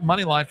a straight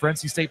money line for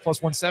NC State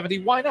plus 170.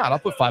 Why not? I'll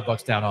put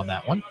 $5 down on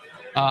that one.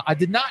 I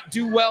did not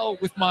do well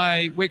with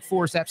my Wake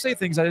Forest App State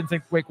things. I didn't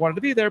think Wake wanted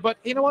to be there, but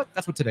you know what?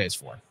 That's what today is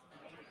for.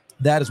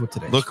 That is what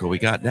today is. Look what we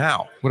got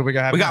now. What do we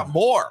got? We got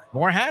more.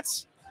 More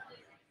hats?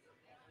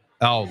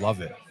 Oh,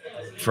 love it.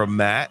 From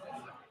Matt.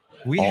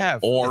 We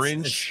have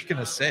orange. Going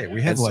to say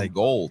we had like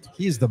gold.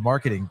 He's the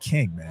marketing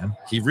king, man.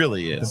 He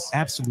really is. The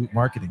absolute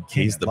marketing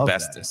king. He's the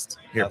bestest.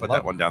 Here, put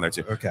that one down there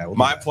too. Okay.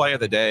 My play of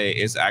the day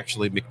is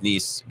actually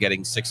McNeese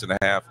getting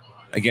 6.5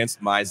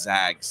 against my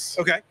Zags.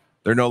 Okay.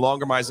 They're no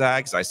longer my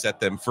Zags. I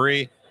set them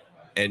free,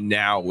 and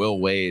now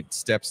Will Wade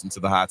steps into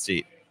the hot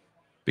seat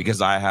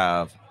because I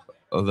have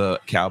the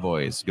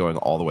Cowboys going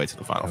all the way to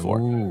the Final Four.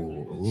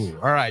 Ooh.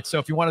 All right. So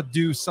if you want to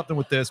do something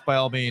with this, by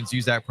all means,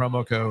 use that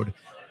promo code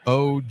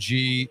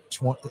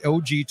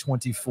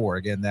OG24.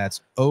 Again,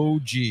 that's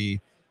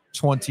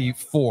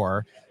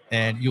OG24,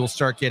 and you'll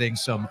start getting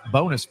some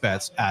bonus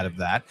bets out of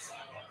that.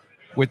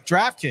 With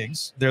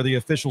DraftKings, they're the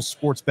official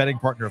sports betting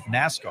partner of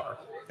NASCAR.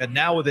 And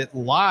now with it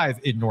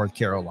live in North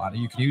Carolina,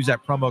 you can use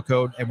that promo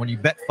code, and when you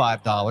bet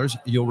 $5,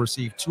 you'll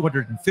receive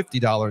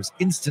 $250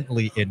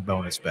 instantly in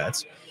bonus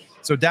bets.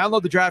 So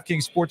download the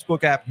DraftKings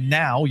Sportsbook app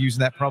now using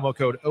that promo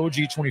code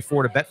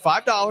OG24 to bet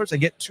 $5 and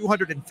get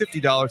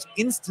 $250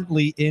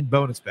 instantly in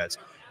bonus bets.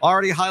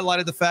 Already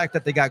highlighted the fact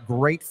that they got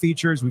great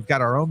features. We've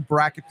got our own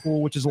bracket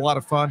pool, which is a lot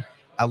of fun.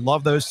 I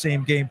love those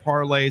same game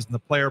parlays and the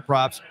player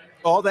props.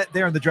 All that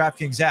there in the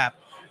DraftKings app.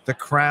 The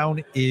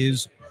crown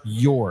is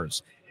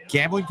yours.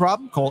 Gambling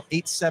problem? Call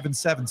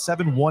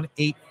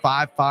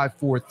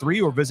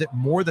 877-718-5543 or visit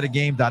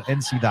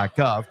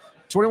morethanagame.nc.gov.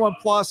 21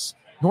 plus,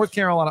 North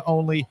Carolina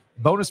only.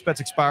 Bonus bets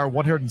expire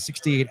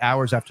 168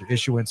 hours after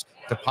issuance.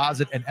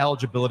 Deposit and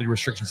eligibility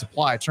restrictions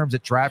apply. Terms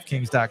at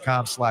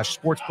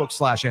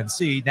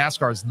DraftKings.com/sportsbook/NC.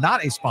 NASCAR is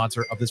not a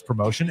sponsor of this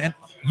promotion and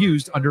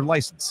used under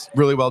license.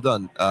 Really well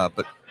done.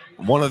 But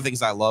one of the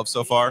things I love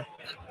so far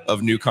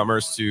of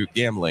newcomers to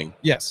gambling,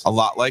 yes, a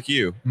lot like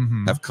you,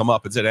 have come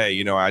up and said, hey,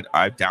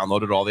 I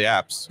downloaded all the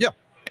apps. Yeah.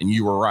 And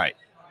you were right.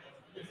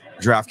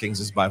 DraftKings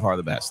is by far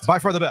the best. By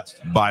far the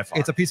best. By far.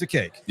 It's a piece of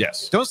cake.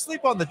 Yes. Don't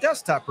sleep on the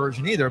desktop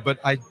version either, but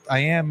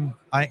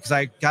because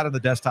I got on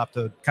the desktop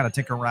to kind of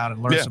tinker around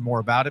and learn some more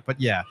about it.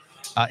 But yeah,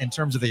 in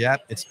terms of the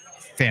app, it's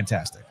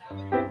fantastic.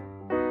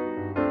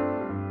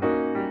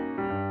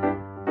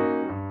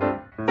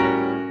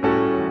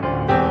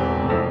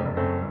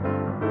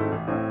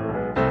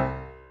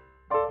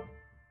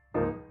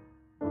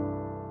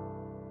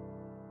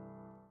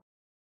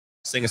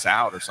 Sing us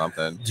out or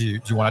something. Do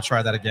you want to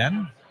try that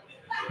again?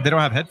 They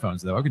don't have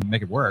headphones though. I can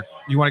make it work.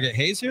 You want to get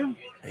Hayes here?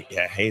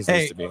 Yeah, Hayes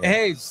needs to be here.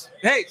 Hayes.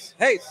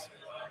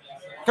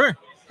 Come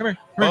here.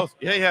 Both.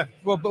 Yeah.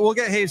 Well, but we'll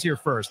get Hayes here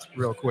first,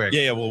 real quick.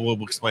 Yeah.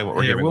 We'll explain what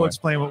we're doing. We'll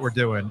explain what we're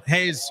doing.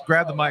 Hayes,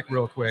 grab the mic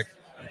real quick.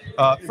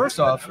 First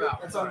off,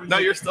 no,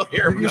 you're still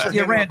here.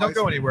 Yeah, Rand, don't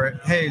go anywhere.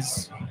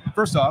 Hayes,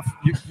 first off,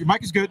 your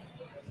mic is good.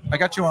 I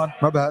got you on.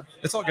 My bad.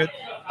 It's all good.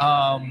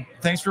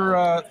 Thanks for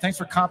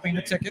comping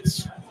the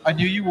tickets. I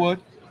knew you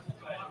would.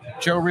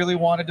 Joe really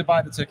wanted to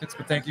buy the tickets,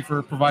 but thank you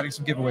for providing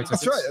some giveaway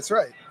tickets. That's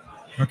right.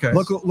 Okay.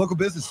 Local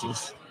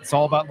businesses. It's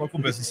all about local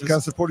businesses.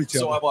 Gotta support each other.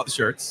 So I bought the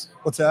shirts.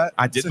 What's that?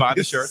 I did buy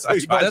the shirts.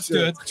 That's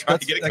good. Trying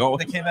to get it going.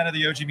 They came out of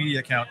the OG Media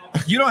account.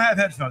 You don't have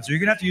headphones, so you're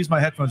gonna have to use my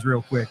headphones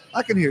real quick.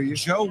 I can hear you.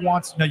 Joe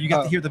wants you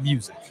get to hear the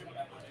music.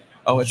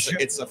 Oh,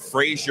 it's a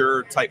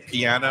Frasier type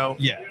piano.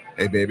 Yeah.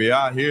 Hey baby,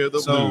 I hear the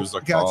blues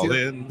are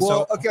calling.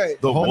 Well, okay.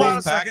 The hold on a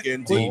Wolfpack second.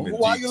 and Demon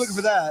While you're looking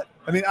for that,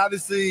 I mean,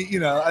 obviously,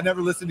 I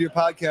never listened to your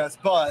podcast,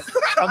 but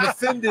I'm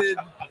offended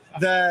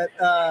that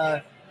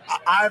I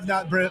have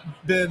not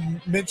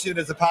been mentioned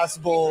as a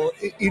possible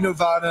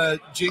Inovana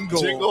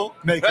jingle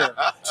maker.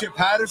 Chip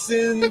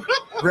Patterson,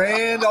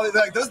 Rand, all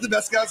like those are the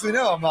best guys we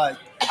know. I'm like,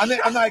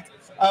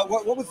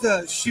 what was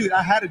the shoot?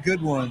 I had a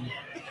good one.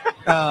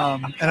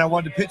 And I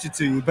wanted to pitch it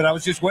to you, but I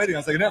was just waiting. I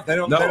was like, no, they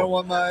don't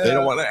want my. They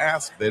don't want to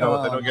ask. They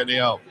don't get any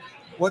help.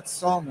 What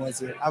song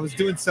was it? I was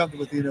doing something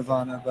with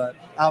Inovana, but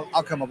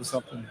I'll come up with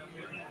something.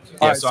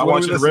 Yeah, right, so I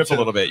want you to riff a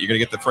little bit. You're gonna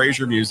get the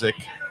Frasier music.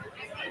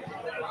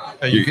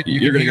 You can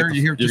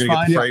hear it just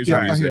fine. Get the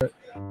Frasier music. I hear it.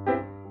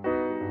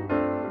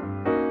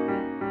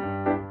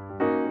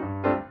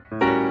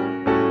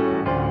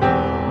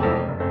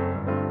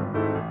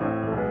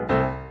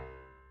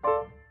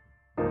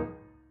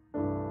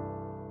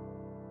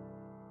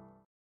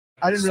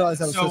 I didn't realize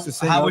I was supposed to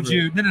sing. How would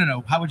you?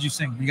 No. How would you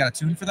sing? You got a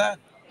tune for that?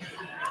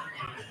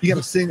 You got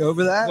to sing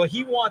over that? Well,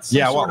 he wants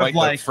some sort of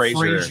like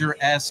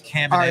Frasier-esque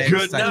Hammond. Right,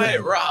 good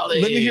night,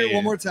 Raleigh. Let me hear it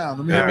one more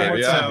time.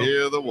 I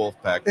hear the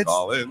Wolfpack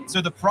calling.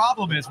 So the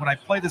problem is when I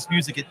play this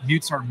music, it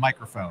mutes our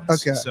microphones.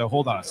 Okay. So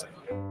hold on a second.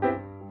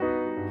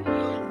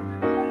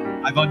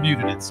 I've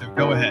unmuted it, so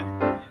go ahead.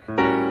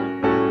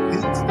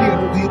 It's the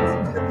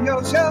Ovies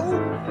Giglio show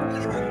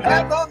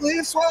at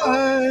Longleaf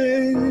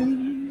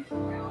Swine.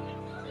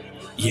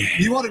 Yeah.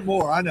 You wanted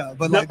more, I know,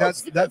 but like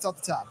that's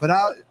off the top. But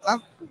I'll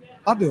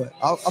do it.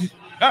 All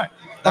right.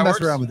 I'll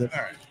mess around with it.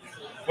 All right.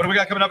 What do we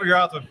got coming up at your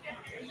house?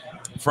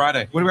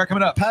 Friday. What do we got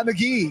coming up? Pat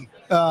McGee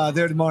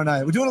there tomorrow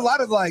night. We're doing a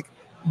lot of like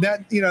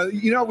that. You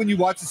know when you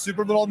watch the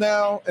Super Bowl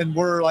now, and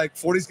we're like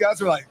 40s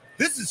guys, we're like,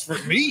 this is for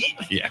me.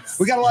 Yes.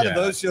 We got a lot of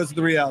those shows at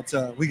the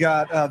Rialto. We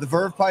got the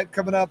Verve Pipe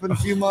coming up in a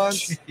few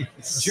months.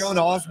 Joan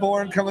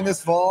Osborne coming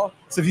this fall.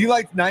 So if you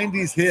like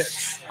 90s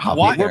hits,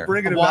 we're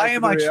bringing it back. Why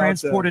am I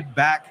transported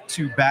back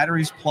to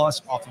Batteries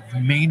Plus off of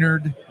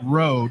Maynard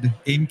Road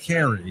in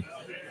Cary?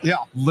 Yeah,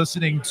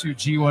 listening to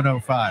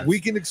G105.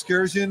 Weekend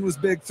Excursion was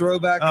big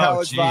throwback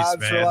college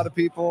vibes for a lot of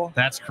people.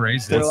 That's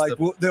crazy.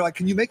 They're like,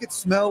 can you make it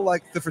smell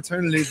like the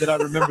fraternity that I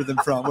remember them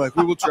from? Like,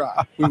 we will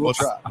try. We will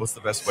try. What's the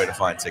best way to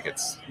find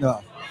tickets?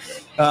 No.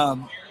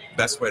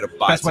 Best way to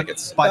buy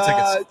tickets. Buy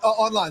tickets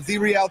online,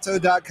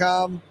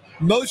 therialto.com.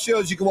 Most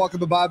shows you can walk up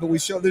and buy, but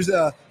there's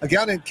a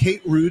guy named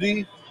Kate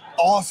Rudy,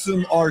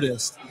 awesome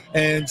artist,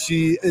 and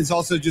she is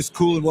also just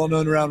cool and well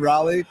known around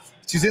Raleigh.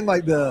 She's in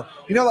like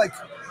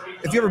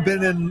if you ever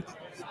been in,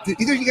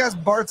 either of you guys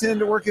bartend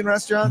or work in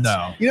restaurants?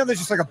 No. There's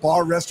just like a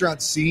bar restaurant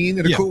scene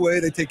in a cool way.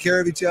 They take care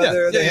of each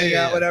other. They hang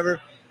out,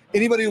 whatever.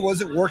 Anybody who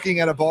wasn't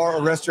working at a bar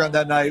or restaurant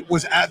that night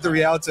was at the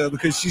Rialto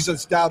because she's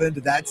just dialed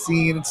into that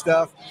scene and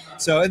stuff.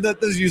 So, and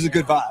those are usually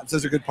good vibes.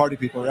 Those are good party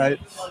people, right?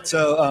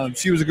 So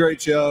she was a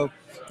great show.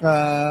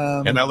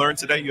 And I learned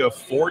today you have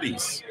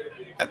 40s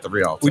at the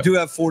Rialto. We do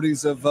have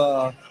 40s of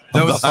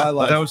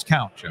those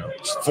count, Joe.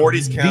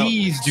 40s count.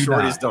 These do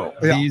Shorties don't.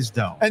 Yeah. These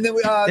don't. And then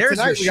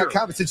tonight we got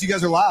comedy. Since you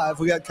guys are live,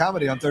 we got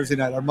comedy on Thursday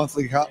night, our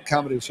monthly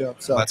comedy show.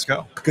 So let's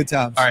go. Good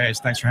times. All right,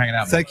 thanks for hanging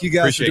out. Man. Thank you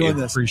guys for doing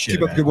this.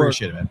 Keep up good work.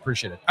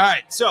 Appreciate it. All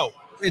right, so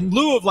in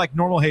lieu of like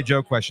normal Hey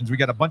Joe questions, we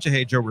got a bunch of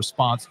Hey Joe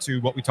response to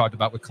what we talked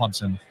about with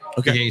Clemson,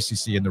 the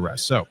ACC, and the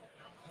rest. So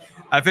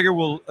I figure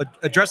we'll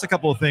address a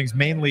couple of things,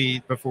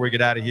 mainly before we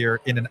get out of here,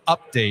 in an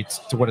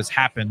update to what has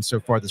happened so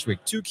far this week.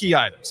 2 key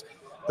items.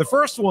 The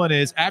first one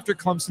is after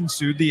Clemson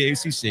sued the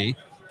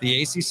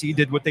ACC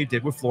did what they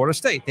did with Florida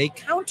State. They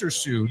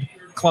countersued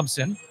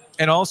Clemson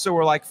and also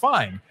were like,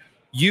 fine,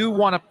 you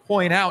want to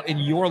point out in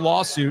your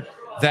lawsuit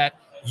that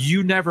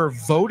you never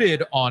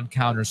voted on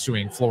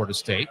countersuing Florida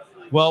State.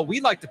 Well,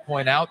 we'd like to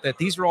point out that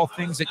these are all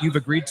things that you've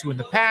agreed to in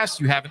the past.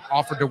 You haven't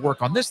offered to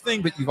work on this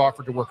thing, but you've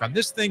offered to work on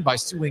this thing. By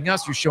suing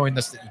us, you're showing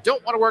us that you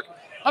don't want to work.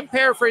 I'm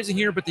paraphrasing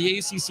here, but the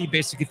ACC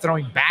basically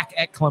throwing back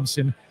at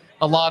Clemson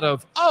a lot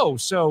of, oh,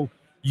 so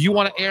you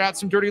want to air out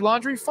some dirty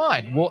laundry?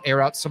 Fine. We'll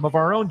air out some of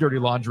our own dirty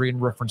laundry in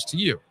reference to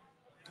you.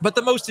 But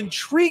the most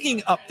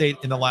intriguing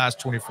update in the last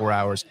 24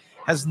 hours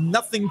has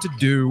nothing to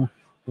do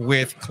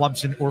with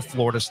Clemson or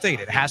Florida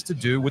State. It has to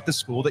do with the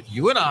school that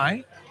you and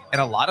I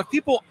and a lot of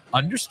people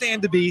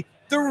understand to be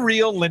the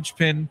real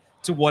linchpin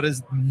to what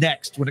is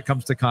next when it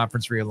comes to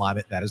conference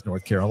realignment. That is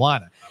North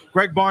Carolina.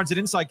 Greg Barnes at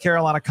Inside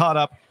Carolina caught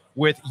up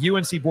with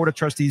UNC Board of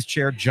Trustees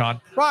Chair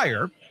John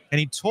Pryor, and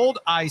he told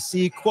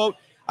IC, quote,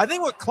 I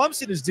think what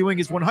Clemson is doing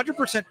is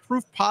 100%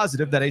 proof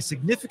positive that a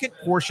significant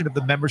portion of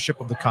the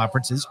membership of the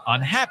conference is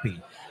unhappy.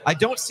 I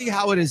don't see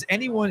how it is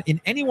in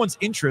anyone's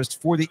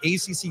interest for the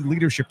ACC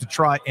leadership to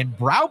try and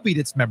browbeat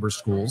its member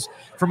schools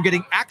from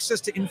getting access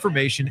to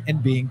information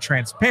and being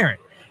transparent.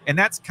 And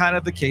that's kind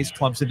of the case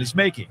Clemson is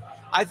making.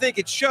 I think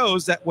it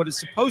shows that what is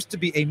supposed to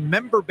be a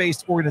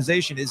member-based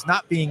organization is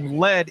not being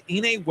led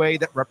in a way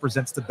that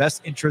represents the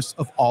best interests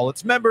of all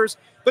its members,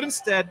 but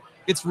instead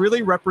it's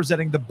really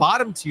representing the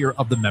bottom tier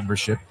of the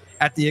membership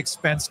at the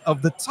expense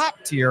of the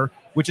top tier,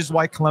 which is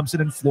why Clemson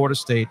and Florida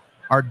State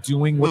are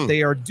doing what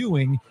they are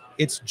doing.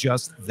 It's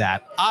just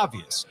that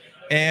obvious.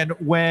 And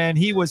when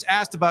he was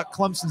asked about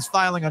Clemson's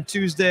filing on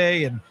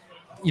Tuesday and,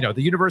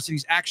 the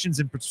university's actions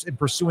in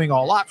pursuing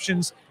all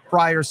options,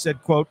 Pryor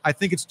said, quote, I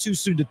think it's too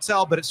soon to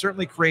tell, but it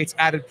certainly creates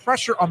added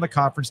pressure on the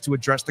conference to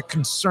address the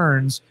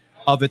concerns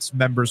of its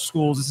member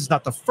schools. This is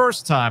not the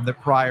first time that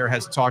Pryor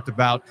has talked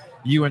about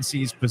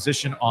UNC's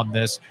position on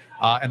this.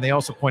 And they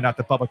also point out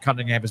that Bubba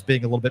Cunningham is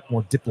being a little bit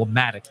more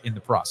diplomatic in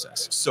the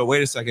process. So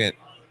wait a second.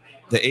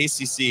 The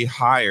ACC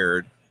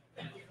hired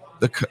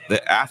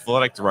the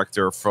athletic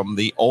director from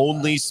the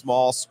only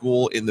small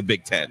school in the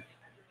Big Ten.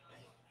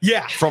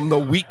 Yeah. From the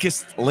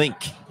weakest link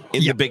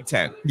in the Big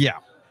Ten. Yeah.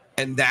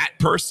 And that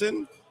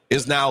person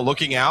is now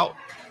looking out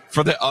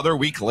for the other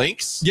weak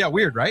links? Yeah,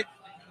 weird, right?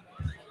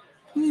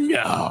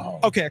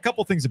 No. Okay, a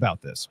couple things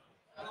about this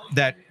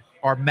that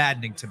are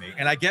maddening to me.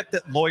 And I get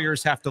that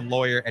lawyers have to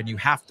lawyer and you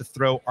have to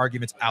throw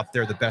arguments out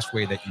there the best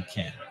way that you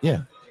can.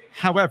 Yeah.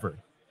 However,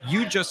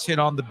 you just hit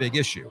on the big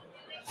issue.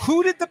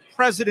 Who did the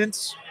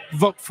presidents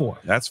vote for?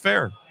 That's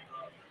fair.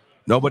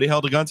 Nobody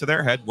held a gun to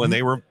their head when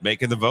they were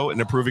making the vote and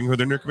approving who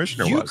their new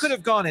commissioner was. You could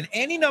have gone in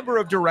any number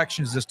of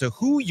directions as to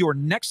who your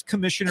next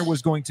commissioner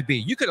was going to be.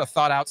 You could have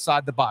thought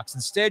outside the box.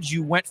 Instead,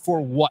 you went for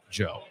what,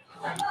 Joe?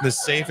 The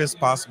safest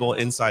possible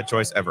inside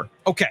choice ever.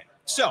 Okay,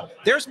 so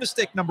there's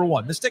mistake number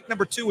one. Mistake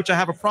number two, which I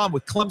have a problem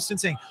with, Clemson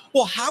saying,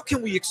 well, how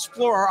can we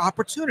explore our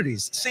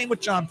opportunities? Same with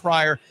John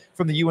Pryor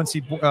from the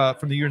UNC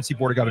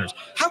Board of Governors.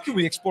 How can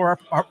we explore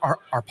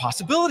our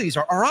possibilities,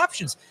 our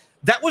options?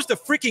 That was the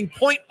freaking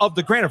point of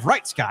the grant of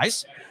rights,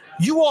 guys.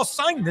 You all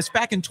signed this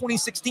back in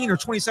 2016 or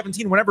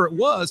 2017, whenever it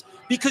was,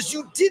 because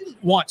you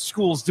didn't want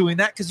schools doing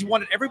that, because you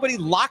wanted everybody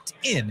locked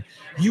in.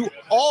 You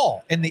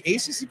all, and the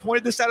ACC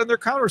pointed this out in their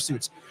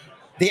countersuits,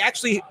 they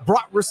actually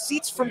brought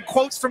receipts from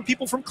quotes from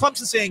people from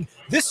Clemson saying,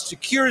 this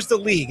secures the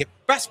league. It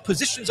best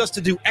positions us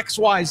to do X,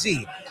 Y,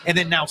 Z. And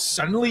then now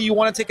suddenly you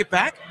want to take it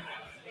back?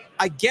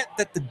 I get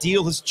that the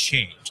deal has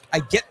changed. I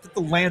get that the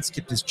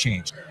landscape has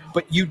changed.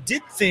 But you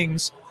did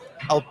things,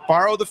 I'll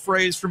borrow the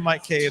phrase from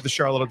Mike Kay of the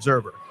Charlotte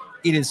Observer.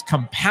 It is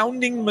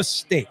compounding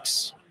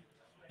mistakes.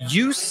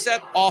 You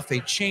set off a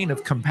chain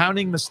of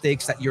compounding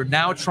mistakes that you're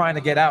now trying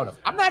to get out of.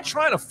 I'm not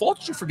trying to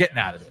fault you for getting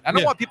out of it. I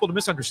don't want people to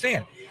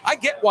misunderstand. I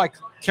get why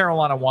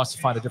Carolina wants to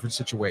find a different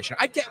situation.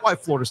 I get why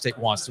Florida State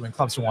wants to and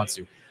Clemson wants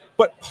to.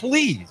 But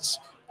please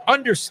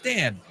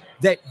understand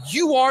that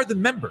you are the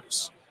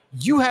members.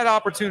 You had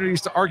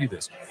opportunities to argue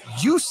this.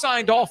 You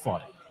signed off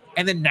on it.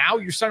 And then now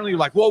you're suddenly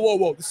like,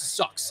 whoa, this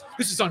sucks.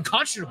 This is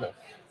unconscionable.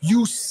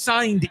 You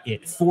signed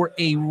it for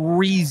a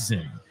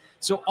reason.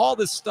 So all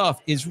this stuff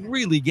is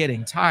really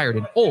getting tired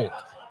and old.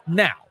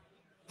 Now,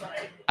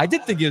 I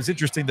did think it was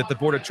interesting that the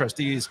Board of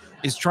Trustees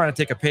is trying to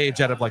take a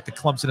page out of like the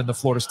Clemson and the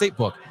Florida State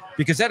book,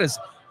 because that is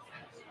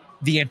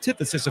the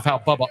antithesis of how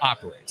Bubba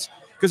operates.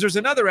 Because there's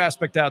another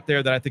aspect out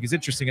there that I think is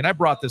interesting, and I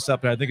brought this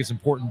up, and I think it's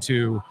important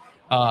to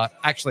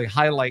actually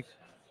highlight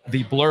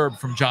the blurb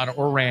from John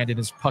Orand in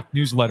his Puck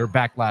newsletter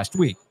back last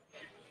week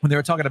when they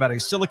were talking about a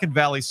Silicon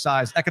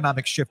Valley-sized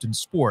economic shift in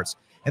sports.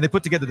 And they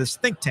put together this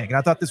think tank. And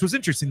I thought this was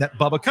interesting that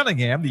Bubba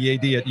Cunningham, the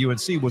AD at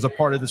UNC, was a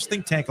part of this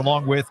think tank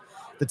along with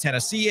the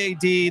Tennessee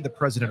AD, the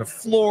president of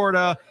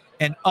Florida,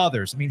 and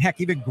others. I mean, heck,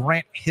 even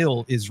Grant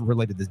Hill is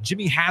related to this.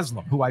 Jimmy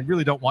Haslam, who I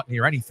really don't want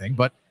near anything,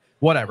 but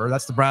whatever.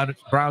 That's the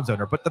Browns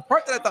owner. But the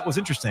part that I thought was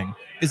interesting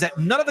is that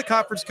none of the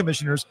conference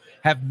commissioners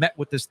have met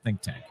with this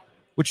think tank,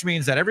 which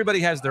means that everybody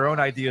has their own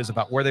ideas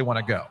about where they want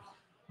to go.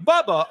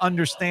 Bubba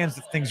understands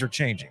that things are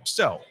changing.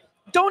 So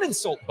don't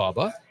insult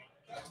Bubba.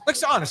 Like,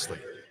 so honestly,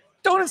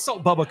 don't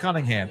insult Bubba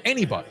Cunningham,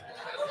 anybody,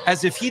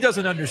 as if he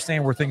doesn't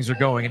understand where things are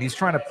going and he's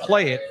trying to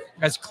play it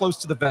as close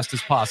to the vest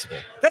as possible.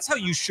 That's how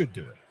you should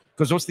do it.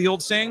 Because what's the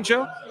old saying,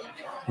 Joe?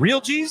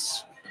 Real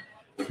G's,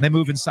 they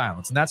move in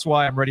silence. And that's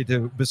why I'm ready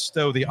to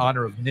bestow the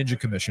honor of Ninja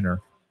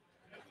Commissioner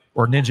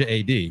or Ninja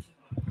AD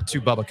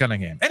to Bubba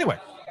Cunningham. Anyway,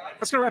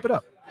 that's going to wrap it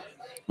up.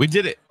 We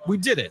did it. We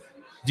did it.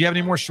 Do you have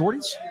any more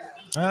shorties?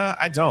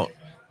 I don't.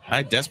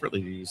 I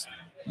desperately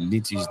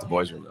need to use the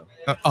boys' room,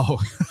 though.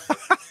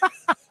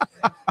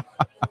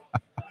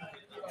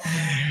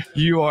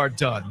 You are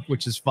done,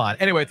 which is fine.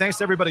 Anyway, thanks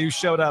to everybody who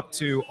showed up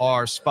to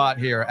our spot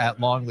here at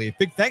Longleaf.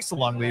 Big thanks to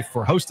Longleaf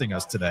for hosting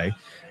us today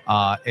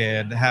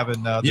and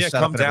having the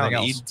setup come and down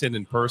everything else. Edenton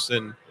in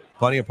person.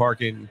 Plenty of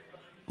parking.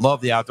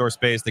 Love the outdoor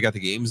space. They got the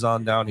games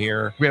on down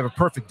here. We have a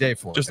perfect day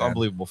for it. Just man.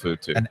 unbelievable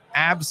food, too. An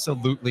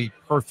absolutely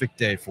perfect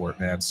day for it,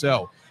 man.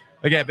 So,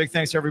 again, big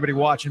thanks to everybody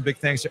watching. Big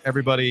thanks to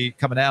everybody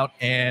coming out.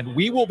 And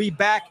we will be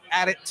back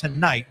at it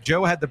tonight.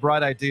 Joe had the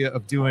bright idea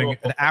of doing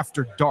an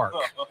after dark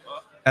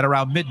at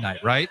around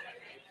midnight, right?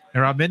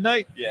 Around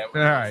midnight? Yeah.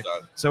 All right.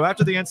 So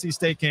after the NC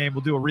State game,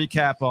 we'll do a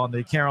recap on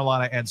the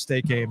Carolina and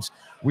State games.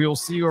 We will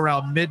see you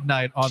around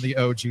midnight on the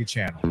OG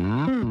channel.